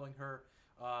on following her.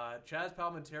 Chaz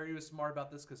Palminteri is smart about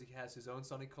this because he has his own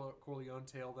Sonny Corleone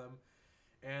tail them.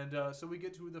 And so we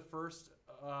get to the first,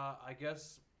 I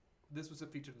guess this was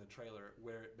featured in the trailer,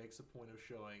 where it makes a point of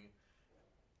showing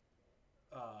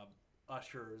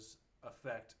Usher's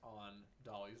effect on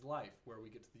Dolly's life, where we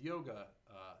get to the yoga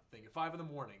thing at 5 in the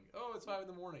morning. Oh, it's 5 in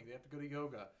the morning. They have to go to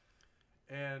yoga.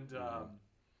 And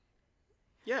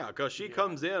yeah, because she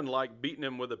comes in like beating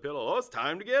him with a pillow. Oh, it's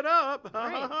time to get up.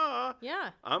 Right. Yeah.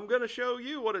 I'm going to show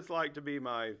you what it's like to be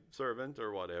my servant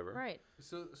or whatever. Right.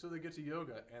 So they get to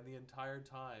yoga, and the entire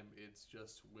time it's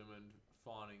just women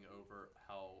fawning over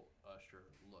how Usher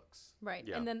looks. Right.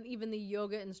 Yeah. And then even the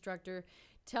yoga instructor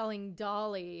telling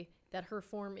Dolly that her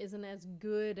form isn't as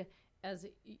good as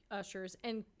Usher's,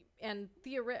 and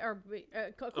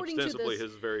according to Ostensibly this,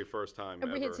 his very first time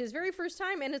ever. it's his very first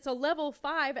time, and it's a level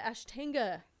 5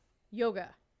 Ashtanga yoga.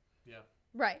 Yeah.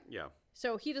 Right. Yeah.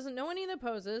 So he doesn't know any of the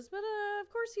poses, but of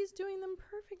course he's doing them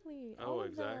perfectly. Oh, all of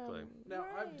exactly. them. Now,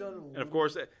 I've done a little... And of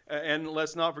course, and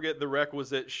let's not forget the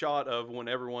requisite shot of when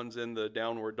everyone's in the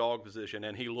downward dog position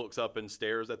and he looks up and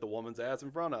stares at the woman's ass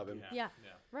in front of him. Yeah.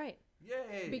 Right.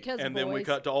 Yay! Because And then we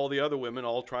cut to all the other women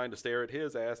all trying to stare at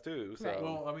his ass too. So. Right.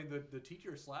 Well, I mean, the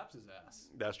teacher slaps his ass.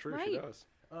 That's true, she Right. does.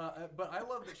 But I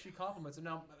love that she compliments him.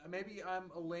 Now, maybe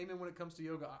I'm a layman when it comes to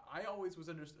yoga. I always was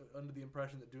under the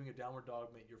impression that doing a downward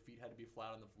dog meant your feet had to be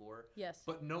flat on the floor. Yes.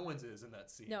 But no one's is in that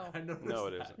scene. No. I noticed No,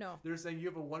 it that. isn't. No. They're saying you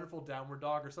have a wonderful downward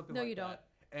dog or something No, like you don't. that.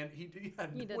 And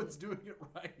no one's doing it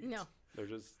right. No.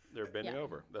 They're bending Yeah.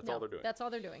 over. That's No, all they're doing. That's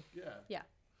all they're doing. Yeah. Yeah.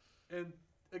 And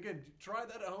again, try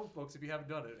that at home, folks, if you haven't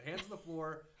done it. Hands on the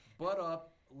floor, butt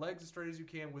up, legs as straight as you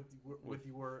can with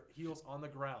your heels on the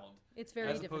ground. It's very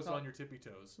as difficult. opposed to on your tippy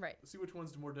toes. Right. See which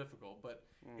one's more difficult. But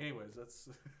anyways, that's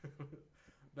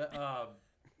but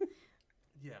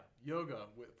yeah, yoga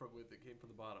that came from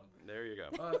the bottom. There you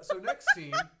go. So next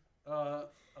scene, oh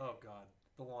god,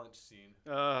 the launch scene.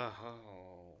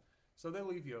 So they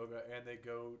leave yoga and they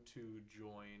go to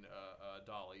join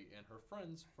Dolly and her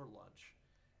friends for lunch.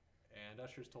 And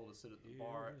Usher's told to sit at the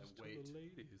bar and wait. The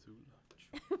ladies who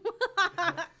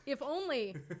lunch. If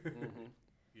only.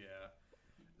 Yeah.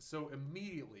 So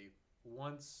immediately,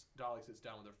 once Dolly sits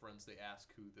down with her friends, they ask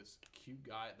who this cute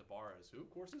guy at the bar is, who of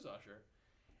course is Usher,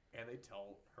 and they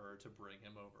tell her to bring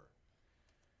him over.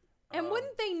 And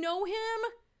wouldn't they know him?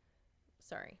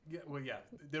 Sorry. Yeah, well, yeah,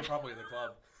 they're probably in the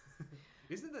club.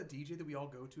 Isn't the DJ that we all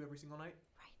go to every single night?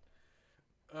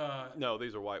 Right. No,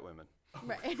 these are white women.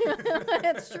 Right.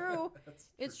 It's true.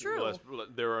 It's true. Well,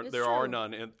 there are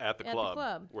none at the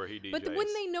club where he DJs. But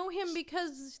wouldn't they know him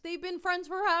because they've been friends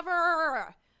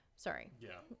forever? Sorry.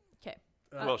 Yeah. Okay.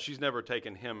 Well, she's never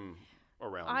taken him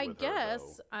around I with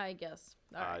guess. her,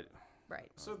 All right. Right.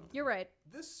 So you're right.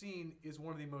 This scene is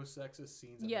one of the most sexist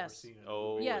scenes I've ever seen in a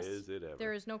movie. Yes. Is it ever?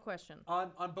 There is no question.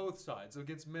 On both sides,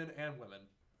 against men and women.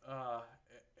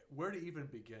 Where to even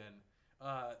begin?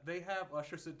 They have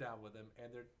Usher sit down with him,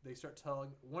 and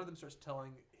one of them starts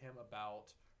telling him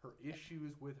about her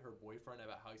issues with her boyfriend,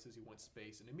 about how he says he wants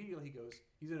space, and immediately he goes,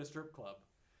 he's in a strip club,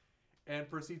 and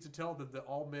proceeds to tell them that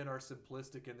all men are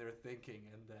simplistic in their thinking,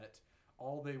 and that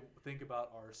all they think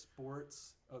about are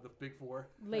sports, the big four.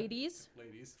 Ladies.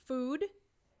 Ladies. Food,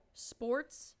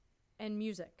 sports, and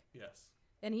music. Yes.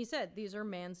 And he said these are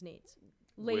man's needs.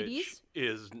 Ladies. Which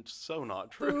is so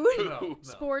not true. Food, No.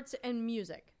 sports, and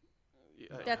music.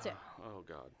 That's it. Oh,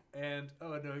 God. And,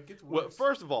 no, it gets worse. Well,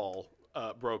 first of all,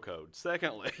 bro code.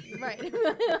 Secondly, Right.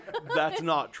 that's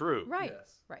not true. Right.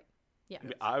 Yes. Right. Yeah.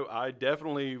 I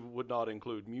definitely would not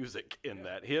include music in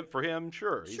that. For him,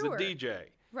 sure. He's Sure. a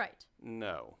DJ. Right.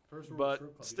 No. First rule of But strip club,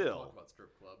 you don't still. talk about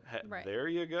strip club. Right. There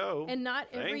you go. And not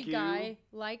every Thank you. guy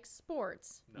likes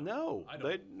sports. No. I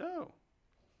don't. No.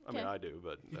 I mean, Okay. I do,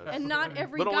 but And not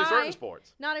every but guy. only certain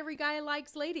sports. Not every guy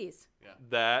likes ladies. Yeah.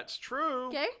 That's true.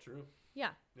 Okay. True.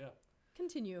 Yeah. Yeah.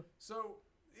 Continue. So,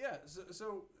 yeah,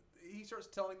 so he starts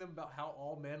telling them about how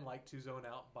all men like to zone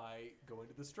out by going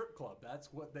to the strip club.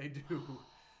 That's what they do.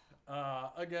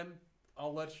 Again,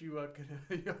 I'll let you make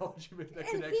that And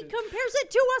connection. he compares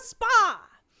it to a spa.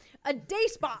 A day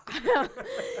spa.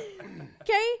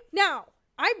 Okay? Now,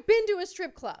 I've been to a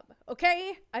strip club.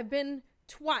 Okay? I've been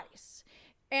twice.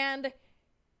 And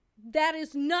that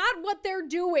is not what they're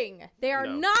doing. They are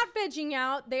not vegging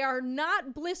out. They are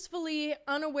not blissfully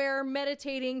unaware,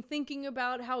 meditating, thinking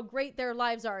about how great their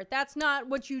lives are. That's not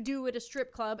what you do at a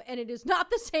strip club, and it is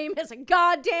not the same as a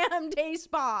goddamn day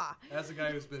spa. As a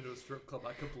guy who's been to a strip club,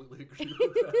 I completely agree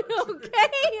with that.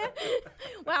 Okay.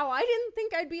 Wow, I didn't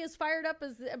think I'd be as fired up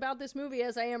about this movie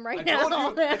as I am right now.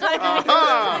 told you.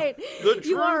 Right. The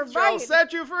You are truth shall right.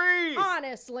 set you free.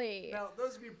 Honestly. Now,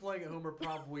 those of you playing at home are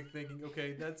probably thinking,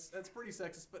 okay, that's pretty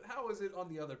sexist, but how is it on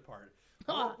the other part?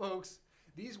 Well, folks,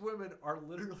 these women are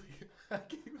literally, I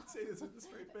can't even say this with a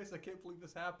straight face, I can't believe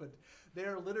this happened. They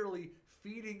are literally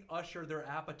feeding Usher their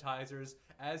appetizers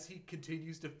as he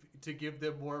continues to give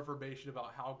them more information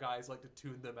about how guys like to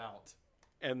tune them out.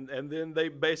 And then they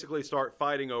basically start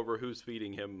fighting over who's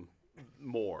feeding him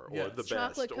more or the best.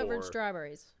 Chocolate-covered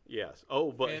strawberries. Yes.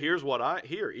 Oh, but here's what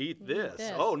eat this.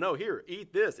 this. Oh, no, here,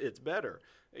 eat this. It's better.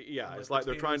 Yeah, it's like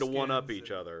they're trying to one-up each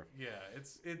other. Yeah,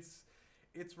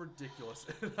 it's ridiculous.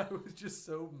 And I was just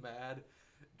so mad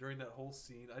during that whole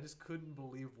scene. I just couldn't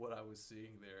believe what I was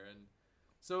seeing there. And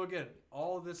so again,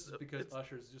 all of this is because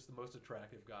Usher is just the most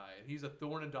attractive guy, and he's a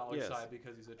thorn in Dolly's side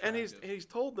because he's attractive. And he's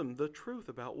told them the truth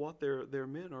about what their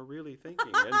men are really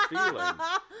thinking and feeling.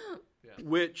 Yeah.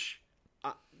 Which,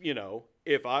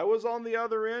 if I was on the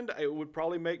other end, it would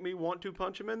probably make me want to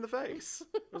punch him in the face.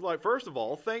 It was like, first of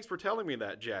all, thanks for telling me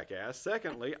that, jackass.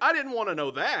 Secondly, I didn't want to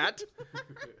know that.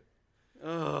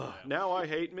 Now I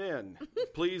hate men.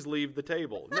 Please leave the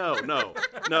table. No.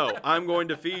 I'm going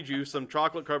to feed you some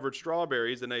chocolate-covered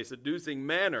strawberries in a seducing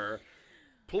manner.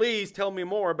 Please tell me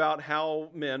more about how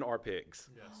men are pigs.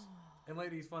 Yes. And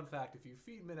ladies, fun fact, if you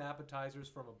feed men appetizers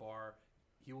from a bar,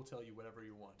 he will tell you whatever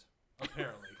you want.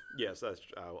 Apparently. Yes,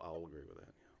 I'll agree with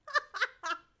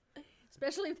that.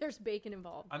 Especially if there's bacon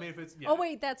involved. I mean, if it's... Yeah. Oh,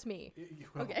 wait, that's me.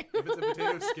 Well, okay. If it's a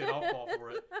potato skin, I'll fall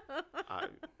for it.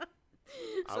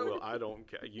 I will. I don't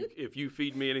care. If you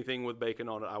feed me anything with bacon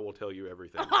on it, I will tell you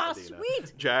everything. Ah, Adena.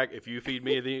 sweet. Jack, if you feed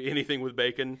me anything with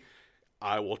bacon,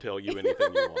 I will tell you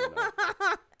anything you want to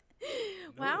know.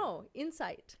 Wow,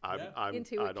 insight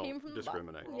into I it don't came from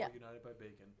discriminate. We're all Yeah. united by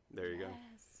bacon. There you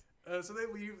go. So they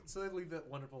leave. So they leave that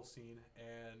wonderful scene,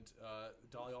 and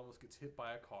Dolly almost gets hit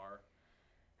by a car.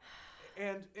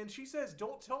 And she says,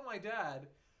 "Don't tell my dad,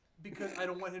 because I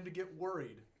don't want him to get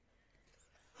worried."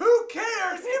 Who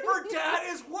cares if her dad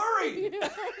is worried?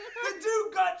 The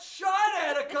dude got shot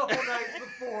at a couple nights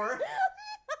before.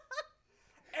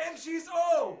 And she's,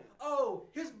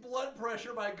 his blood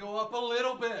pressure might go up a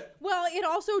little bit. Well, it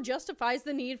also justifies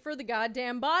the need for the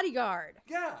goddamn bodyguard.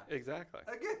 Yeah. Exactly.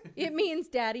 Again. It means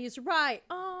daddy's right.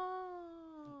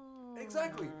 Oh.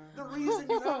 Exactly. The reason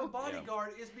you have a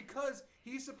bodyguard is because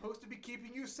he's supposed to be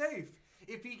keeping you safe.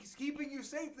 If he's keeping you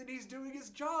safe, then he's doing his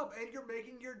job, and you're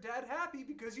making your dad happy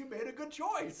because you made a good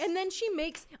choice. And then she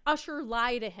makes Usher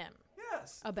lie to him.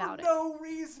 Yes. About for it. no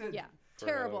reason. Yeah.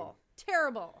 Terrible.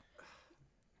 Terrible.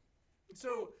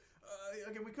 So,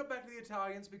 again, we come back to the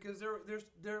Italians because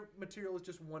their material is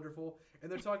just wonderful,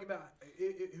 and they're talking about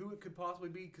who it could possibly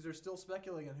be because they're still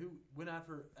speculating on who went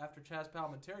after Chaz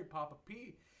Palminteri, Papa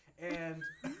P, and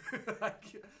I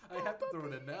have to throw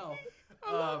it in now.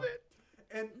 I love it.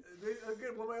 And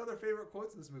again, one of my other favorite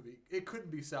quotes in this movie: "It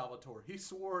couldn't be Salvatore. He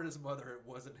swore at his mother it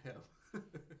wasn't him."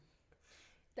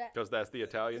 Because that's the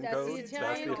Italian That's code. the Italian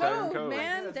that's the Italian code,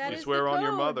 man. Yes. That You is swear the on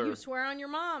your code. mother. You swear on your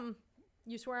mom.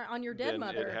 You swear on your dead Then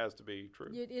mother. it has to be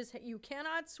true. It is. You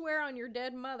cannot swear on your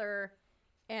dead mother,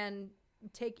 and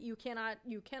You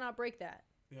cannot break that.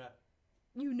 Yeah.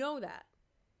 You know that.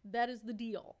 That is the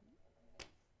deal.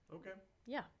 Okay.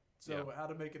 Yeah. So how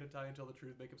to make an Italian tell the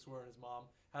truth, make him swear on his mom.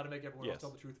 How to make everyone else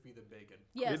tell the truth, feed them bacon.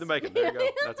 Yes. Feed them bacon. There you go.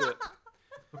 That's it.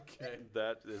 Okay.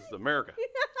 That is America.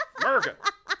 America.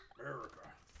 America.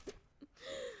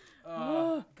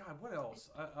 God, what else?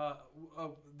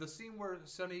 The scene where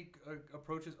Sonny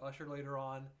approaches Usher later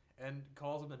on and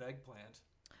calls him an eggplant.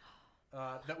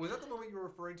 Was that the moment you were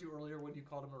referring to earlier when you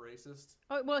called him a racist?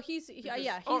 Oh well, he's a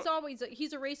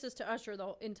racist to Usher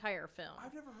the entire film.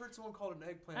 I've never heard someone called an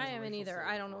eggplant. I as a haven't racial either. slur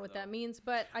I don't know before, what though. that means,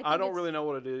 but I don't really know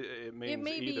what it means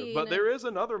either. But there is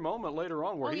another moment later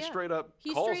on where he straight up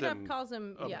calls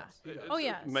him. Yeah.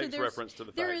 It makes reference to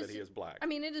the fact that he is black. I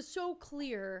mean, it is so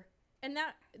clear, and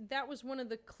that was one of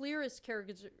the clearest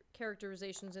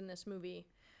characterizations in this movie.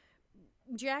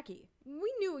 Jackie,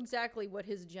 we knew exactly what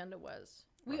his agenda was.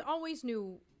 We always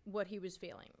knew what he was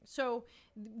feeling. So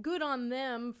good on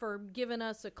them for giving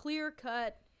us a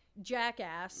clear-cut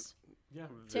jackass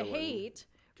to hate,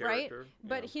 right?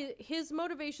 But his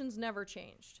motivations never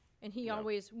changed, and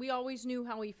we always knew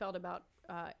how he felt about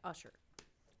Usher,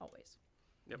 always.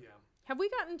 Yep. Yeah. Have we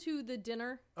gotten to the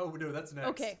dinner? Oh no, that's next.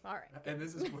 Okay, all right. And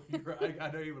this is what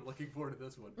I know you were looking forward to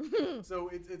this one. So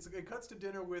it cuts to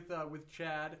dinner with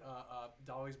Chad,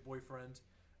 Dolly's boyfriend.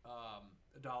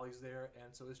 Dolly's there,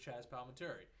 and so is Chaz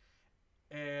Palminteri.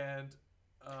 And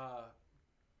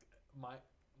my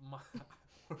one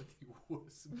of the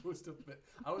most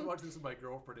I was watching this with my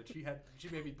girlfriend, and she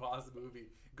made me pause the movie,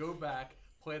 go back,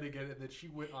 play it again, and then she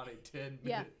went on a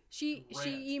 10-minute she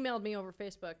emailed me over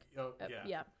Facebook. Oh,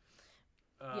 yeah.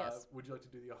 Yes. Would you like to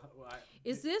do the?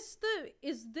 Is this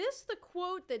the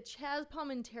quote that Chaz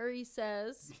Palminteri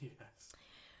says? Yes.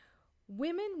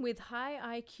 Women with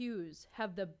high IQs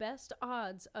have the best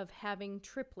odds of having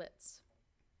triplets.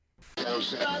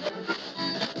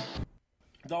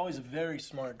 Dolly's a very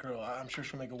smart girl. I'm sure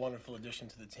she'll make a wonderful addition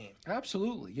to the team.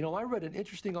 Absolutely. You know, I read an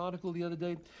interesting article the other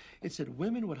day. It said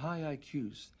women with high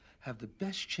IQs have the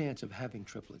best chance of having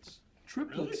triplets.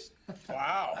 Triplets? Really?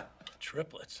 Wow.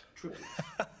 Triplets. Triplets.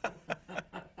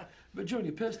 But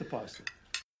Junior, pass the pasta.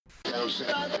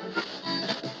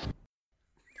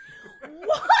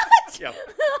 What? Yep.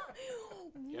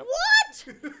 What?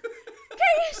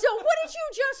 Okay, so what did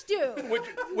you just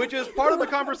do? Which is part of the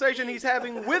conversation he's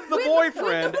having with the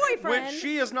boyfriend, which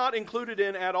she is not included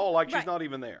in at all, like she's not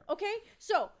even there. Okay,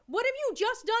 so what have you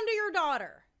just done to your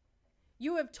daughter?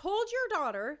 You have told your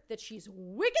daughter that she's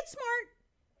wicked smart,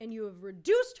 and you have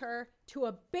reduced her to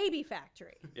a baby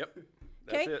factory. Yep.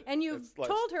 That's it. And you've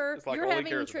told her you're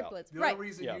having triplets. The only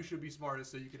reason you should be smart is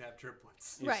so you can have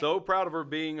triplets. He's so proud of her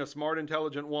being a smart,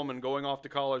 intelligent woman going off to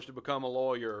college to become a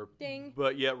lawyer. Ding.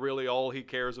 But yet really all he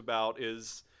cares about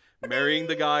is marrying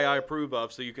the guy I approve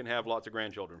of so you can have lots of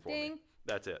grandchildren for me.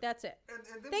 That's it. That's it.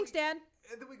 And then Thanks, Dad.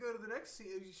 And then we go to the next scene.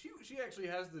 She actually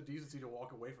has the decency to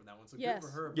walk away from that one, so Yes. good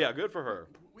for her. Yeah, good for her.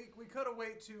 We cut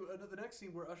away to the next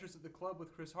scene where Usher's at the club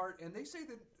with Chris Hart, and they say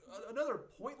that another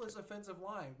pointless offensive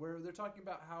line where they're talking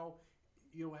about how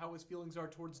his feelings are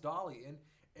towards Dolly,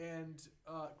 and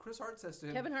Chris Hart says to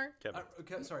him, Kevin Hart.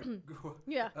 sorry,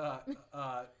 Yeah.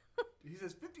 He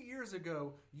says, 50 years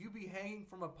ago, you'd be hanging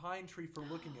from a pine tree for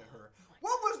looking at her.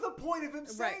 What was the point of him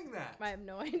saying that? I have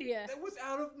no idea. That was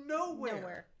out of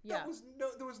nowhere. Yeah.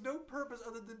 There was no purpose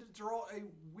other than to draw a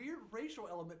weird racial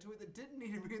element to it that didn't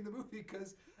need to be in the movie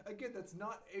because, again, that's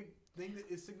not a thing that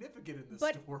is significant in this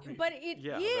story. But it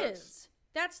is.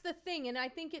 That's the thing, and I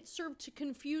think it served to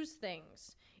confuse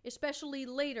things, especially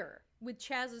later with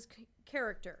Chaz's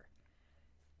character.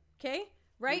 Okay?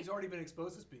 Right? He's already been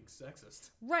exposed as being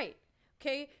sexist. Right.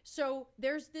 Okay? So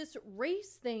there's this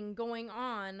race thing going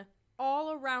on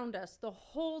all around us the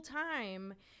whole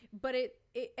time, but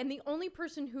and the only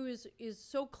person who is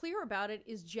so clear about it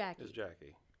is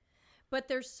Jackie. But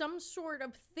there's some sort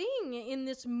of thing in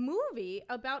this movie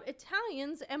about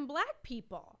Italians and black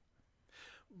people.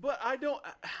 But I don't.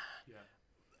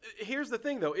 Here's the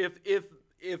thing, though.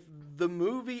 If the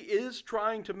movie is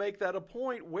trying to make that a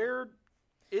point, where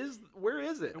is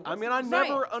it? I mean, I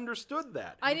never understood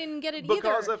that. I didn't get it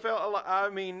because either. I felt. I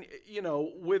mean,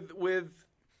 with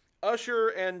Usher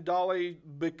and Dolly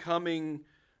becoming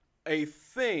a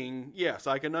thing, yes,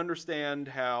 I can understand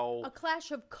how a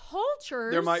clash of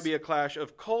cultures. There might be a clash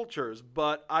of cultures,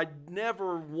 but I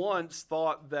never once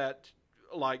thought that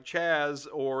like Chaz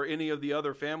or any of the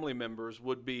other family members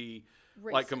would be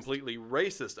like completely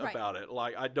racist about it.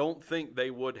 Like I don't think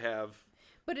they would have.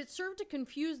 But it served to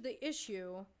confuse the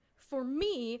issue for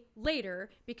me later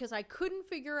because I couldn't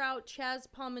figure out Chaz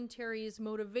Palminteri's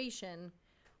motivation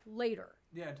later.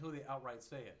 Yeah, until they outright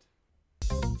say it.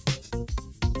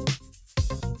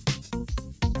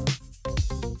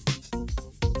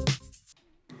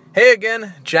 Hey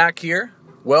again, Jack here.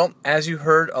 Well, as you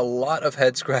heard, a lot of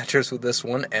head scratchers with this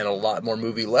one and a lot more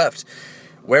movie left.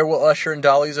 Where will Usher and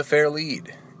Dolly's affair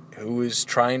lead? Who is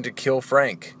trying to kill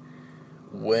Frank?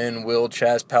 When will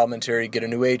Chaz Palminteri get a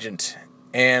new agent?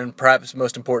 And perhaps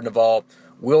most important of all,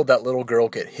 will that little girl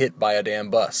get hit by a damn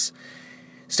bus?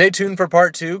 Stay tuned for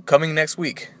part 2, coming next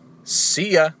week.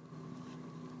 See ya!